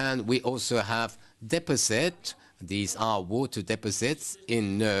 And we also have deposit. These are water deposits in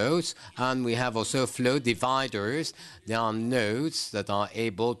nodes. And we have also flow dividers. There are nodes that are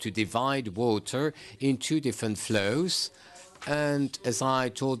able to divide water into different flows. And as I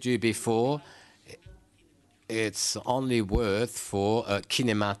told you before, it's only worth for a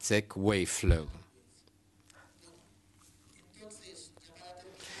kinematic wave flow.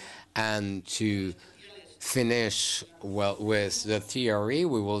 And to finish well with the theory,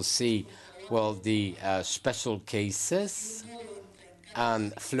 we will see well the special cases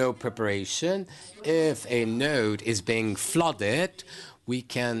and flow preparation. If a node is being flooded, we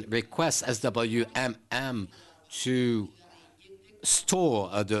can request SWMM to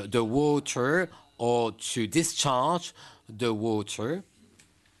store the water or to discharge the water.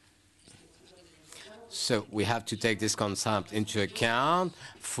 So we have to take this concept into account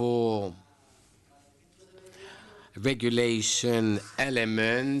for regulation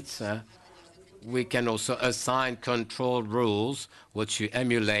elements. We can also assign control rules which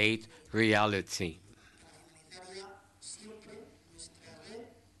emulate reality.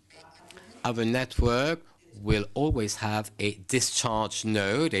 Our network will always have a discharge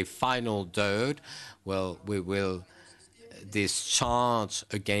node, a final node. Well, we will discharge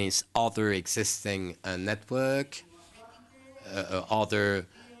against other existing network, other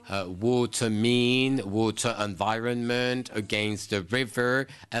water mean, water environment against the river.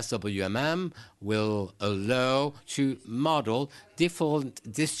 SWMM will allow to model different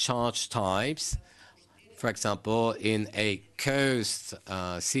discharge types. For example, in a coast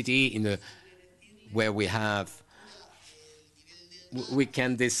city where we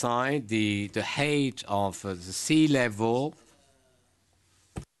can decide the height of the sea level.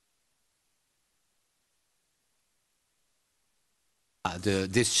 The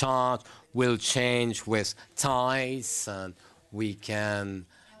discharge will change with tides, and we can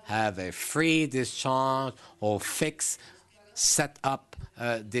have a free discharge or fixed set up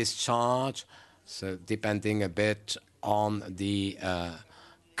discharge. So depending a bit on the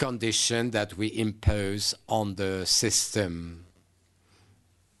condition that we impose on the system.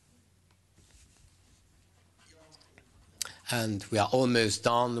 And we are almost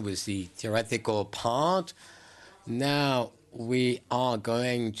done with the theoretical part. Now we are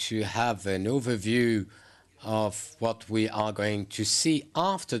going to have an overview of what we are going to see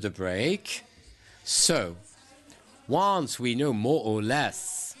after the break. So once we know more or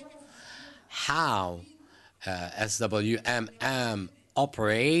less how SWMM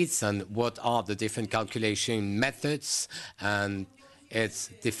operates and what are the different calculation methods and its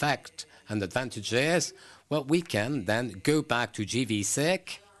defect and advantages, well, we can then go back to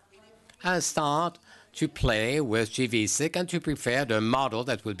gvSIG and start to play with gvSIG and to prepare the model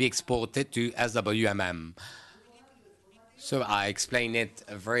that will be exported to SWMM. So I explain it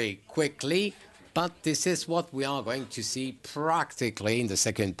very quickly, but this is what we are going to see practically in the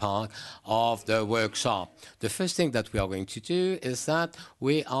second part of the workshop. The first thing that we are going to do is that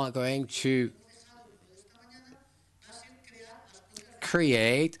we are going to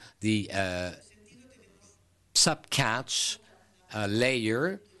create the subcatch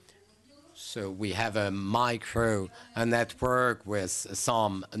layer. So we have a micro network with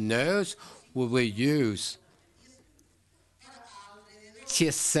some nodes. We will use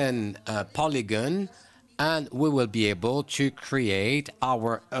TSN polygon, and we will be able to create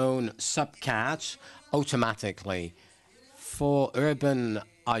our own subcatch automatically. For urban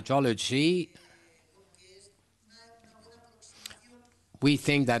hydrology, we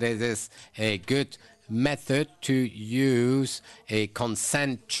think that it is a good method to use a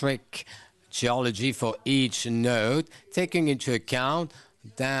concentric geology for each node, taking into account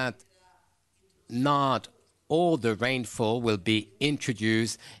that not all the rainfall will be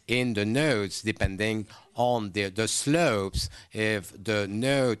introduced in the nodes depending on the slopes. If the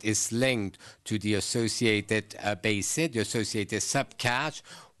node is linked to the associated basin, the associated subcatch,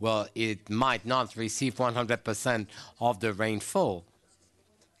 well, it might not receive 100% of the rainfall.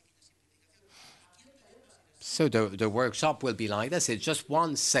 So the workshop will be like this. In just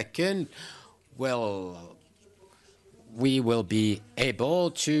 1 second, well, we will be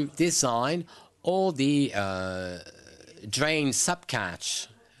able to design all the drain subcatches,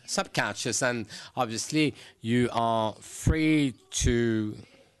 and obviously you are free to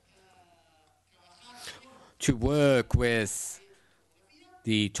work with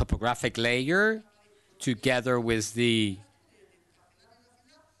the topographic layer together with the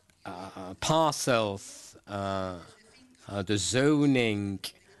parcels, the zoning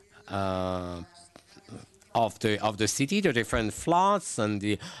of the city, the different plots, and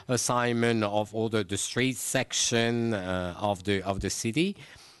the assignment of all the street section of the city.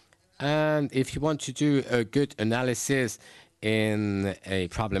 And if you want to do a good analysis in a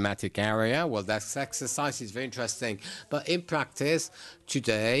problematic area, well, that exercise is very interesting. But in practice,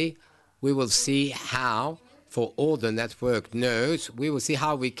 today, we will see how, for all the network nodes, we will see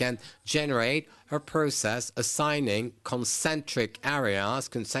how we can generate a process assigning concentric areas,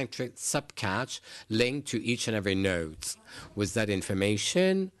 concentric subcache linked to each and every node. With that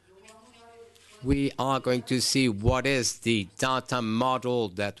information, we are going to see what is the data model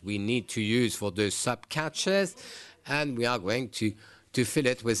that we need to use for those subcaches, and we are going to fill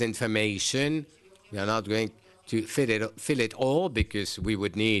it with information. We are not going to fill it all because we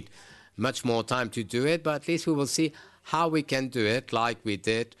would need much more time to do it, but at least we will see how we can do it like we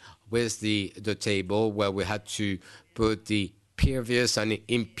did with the table where we had to put the pervious and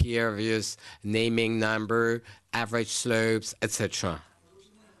impervious naming number, average slopes, etc.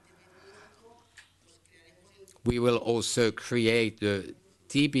 We will also create the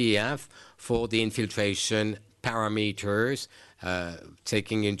DBF for the infiltration parameters,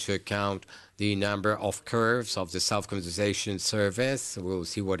 taking into account the number of curves of the self-condensation surface. We'll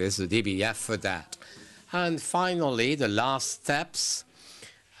see what is the DBF for that. And finally, the last steps,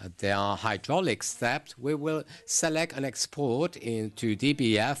 they are hydraulic steps. We will select and export into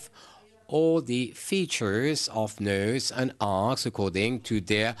DBF all the features of nodes and arcs according to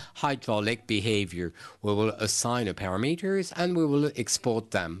their hydraulic behavior. We will assign the parameters and we will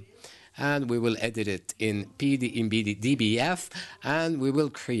export them. And we will edit it in DBF, and we will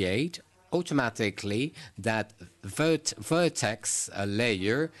create automatically that vertex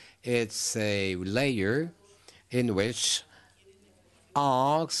layer. It's a layer in which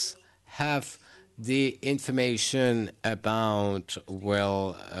arcs have the information about,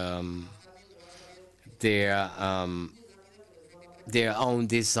 well, their own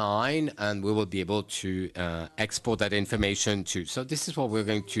design, and we will be able to export that information too. So this is what we're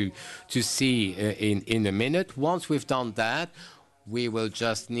going to see in a minute. Once we've done that, we will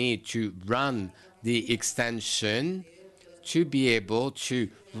just need to run the extension to be able to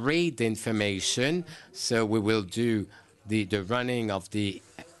read the information. So we will do the running of the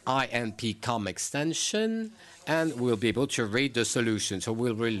INPCOM extension, and we'll be able to read the solution. So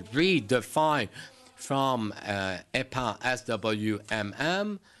we'll read the file from EPA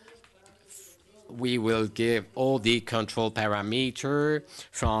SWMM. We will give all the control parameter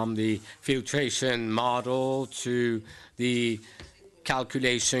from the filtration model to the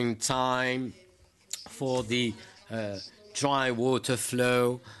calculation time for the dry water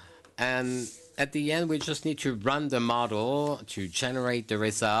flow. And at the end, we just need to run the model to generate the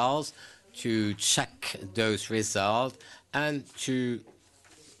results, to check those results, and to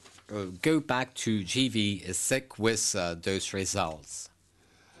go back to gvSIG with those results.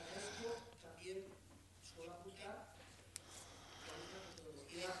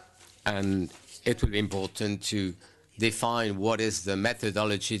 And it will be important to define what is the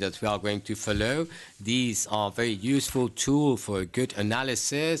methodology that we are going to follow. These are very useful tools for a good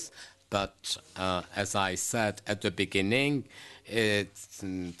analysis, but as I said at the beginning,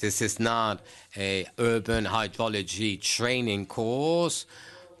 this is not an urban hydrology training course.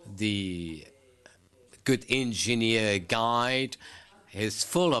 The good engineer guide is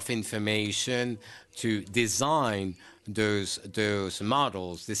full of information to design those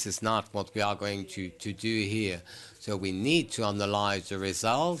models. This is not what we are going to do here. So we need to analyze the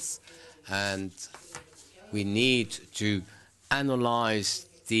results, and we need to analyze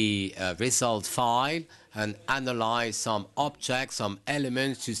the result file and analyze some objects, some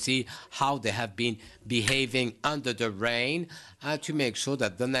elements to see how they have been behaving under the rain, and to make sure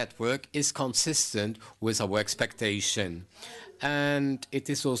that the network is consistent with our expectation. And it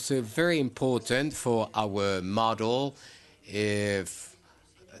is also very important for our model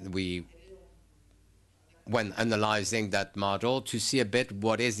when analyzing that model, to see a bit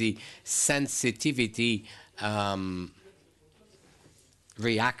what is the sensitivity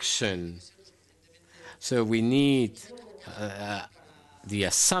reaction. So we need the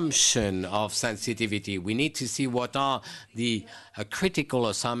assumption of sensitivity. We need to see what are the critical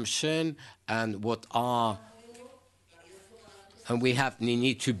assumption and what are, and we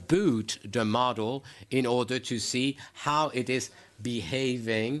need to boot the model in order to see how it is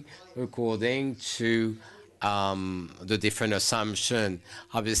behaving according to the different assumption.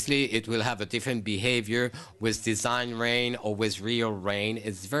 Obviously, it will have a different behavior with design rain or with real rain.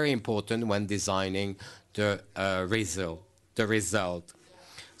 It's very important when designing the result.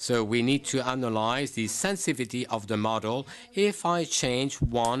 So we need to analyze the sensitivity of the model. If I change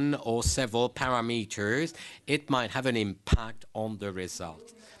one or several parameters, it might have an impact on the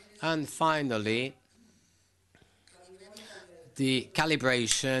result. And finally, the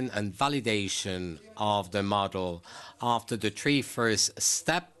calibration and validation of the model. After the three first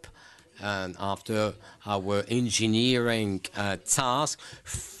steps and after our engineering task,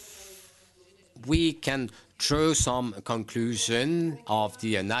 we can draw some conclusion of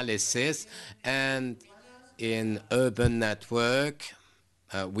the analysis. And in urban network,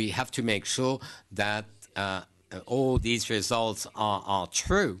 we have to make sure that all these results are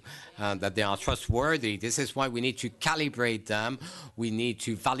true, that they are trustworthy. This is why we need to calibrate them. We need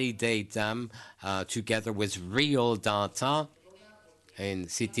to validate them together with real data. In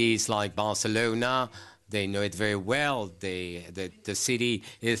cities like Barcelona, they know it very well. The city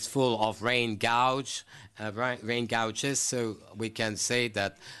is full of rain gouges, so we can say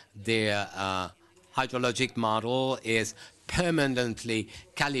that their hydrologic model is permanently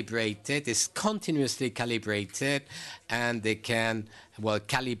calibrated, is continuously calibrated, and they can, well,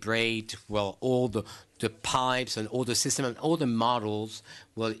 calibrate, well, all the pipes and all the system and all the models,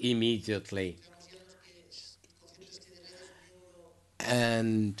 well, immediately.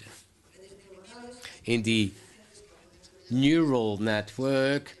 And in the neural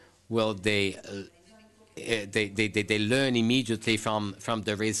network, well, they learn immediately from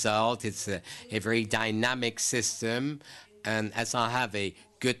the result. It's a very dynamic system. And as I have a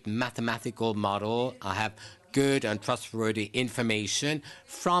good mathematical model, I have good and trustworthy information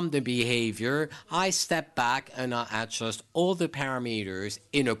from the behavior. I step back and I adjust all the parameters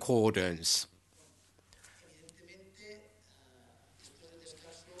in accordance.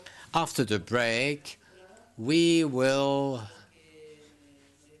 After the break, we will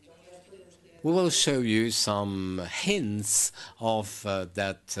show you some hints of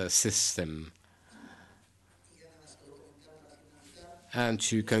that system. And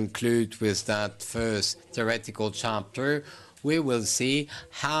to conclude with that first theoretical chapter, we will see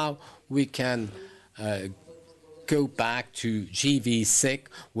how we can go back to gvSIG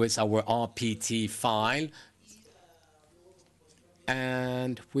with our RPT file.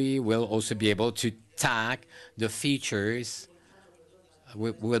 And we will also be able to tag the features.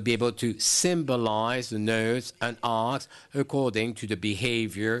 We will be able to symbolize the nodes and arcs according to the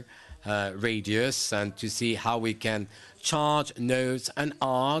behavior radius, and to see how we can charge nodes and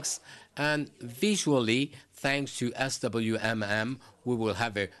arcs. And visually, thanks to SWMM, we will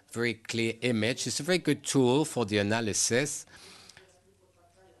have a very clear image. It's a very good tool for the analysis.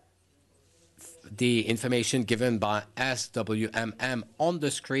 The information given by SWMM on the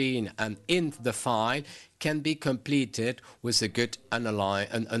screen and in the file can be completed with a good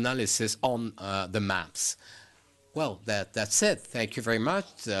analysis on the maps. Well, that's it. Thank you very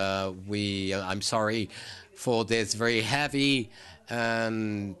much. I'm sorry for this very heavy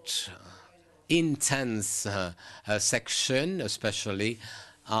and intense section, especially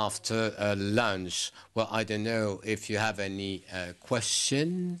after lunch. Well, I don't know if you have any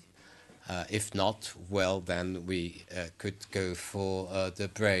question. If not, well, then we could go for the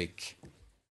break.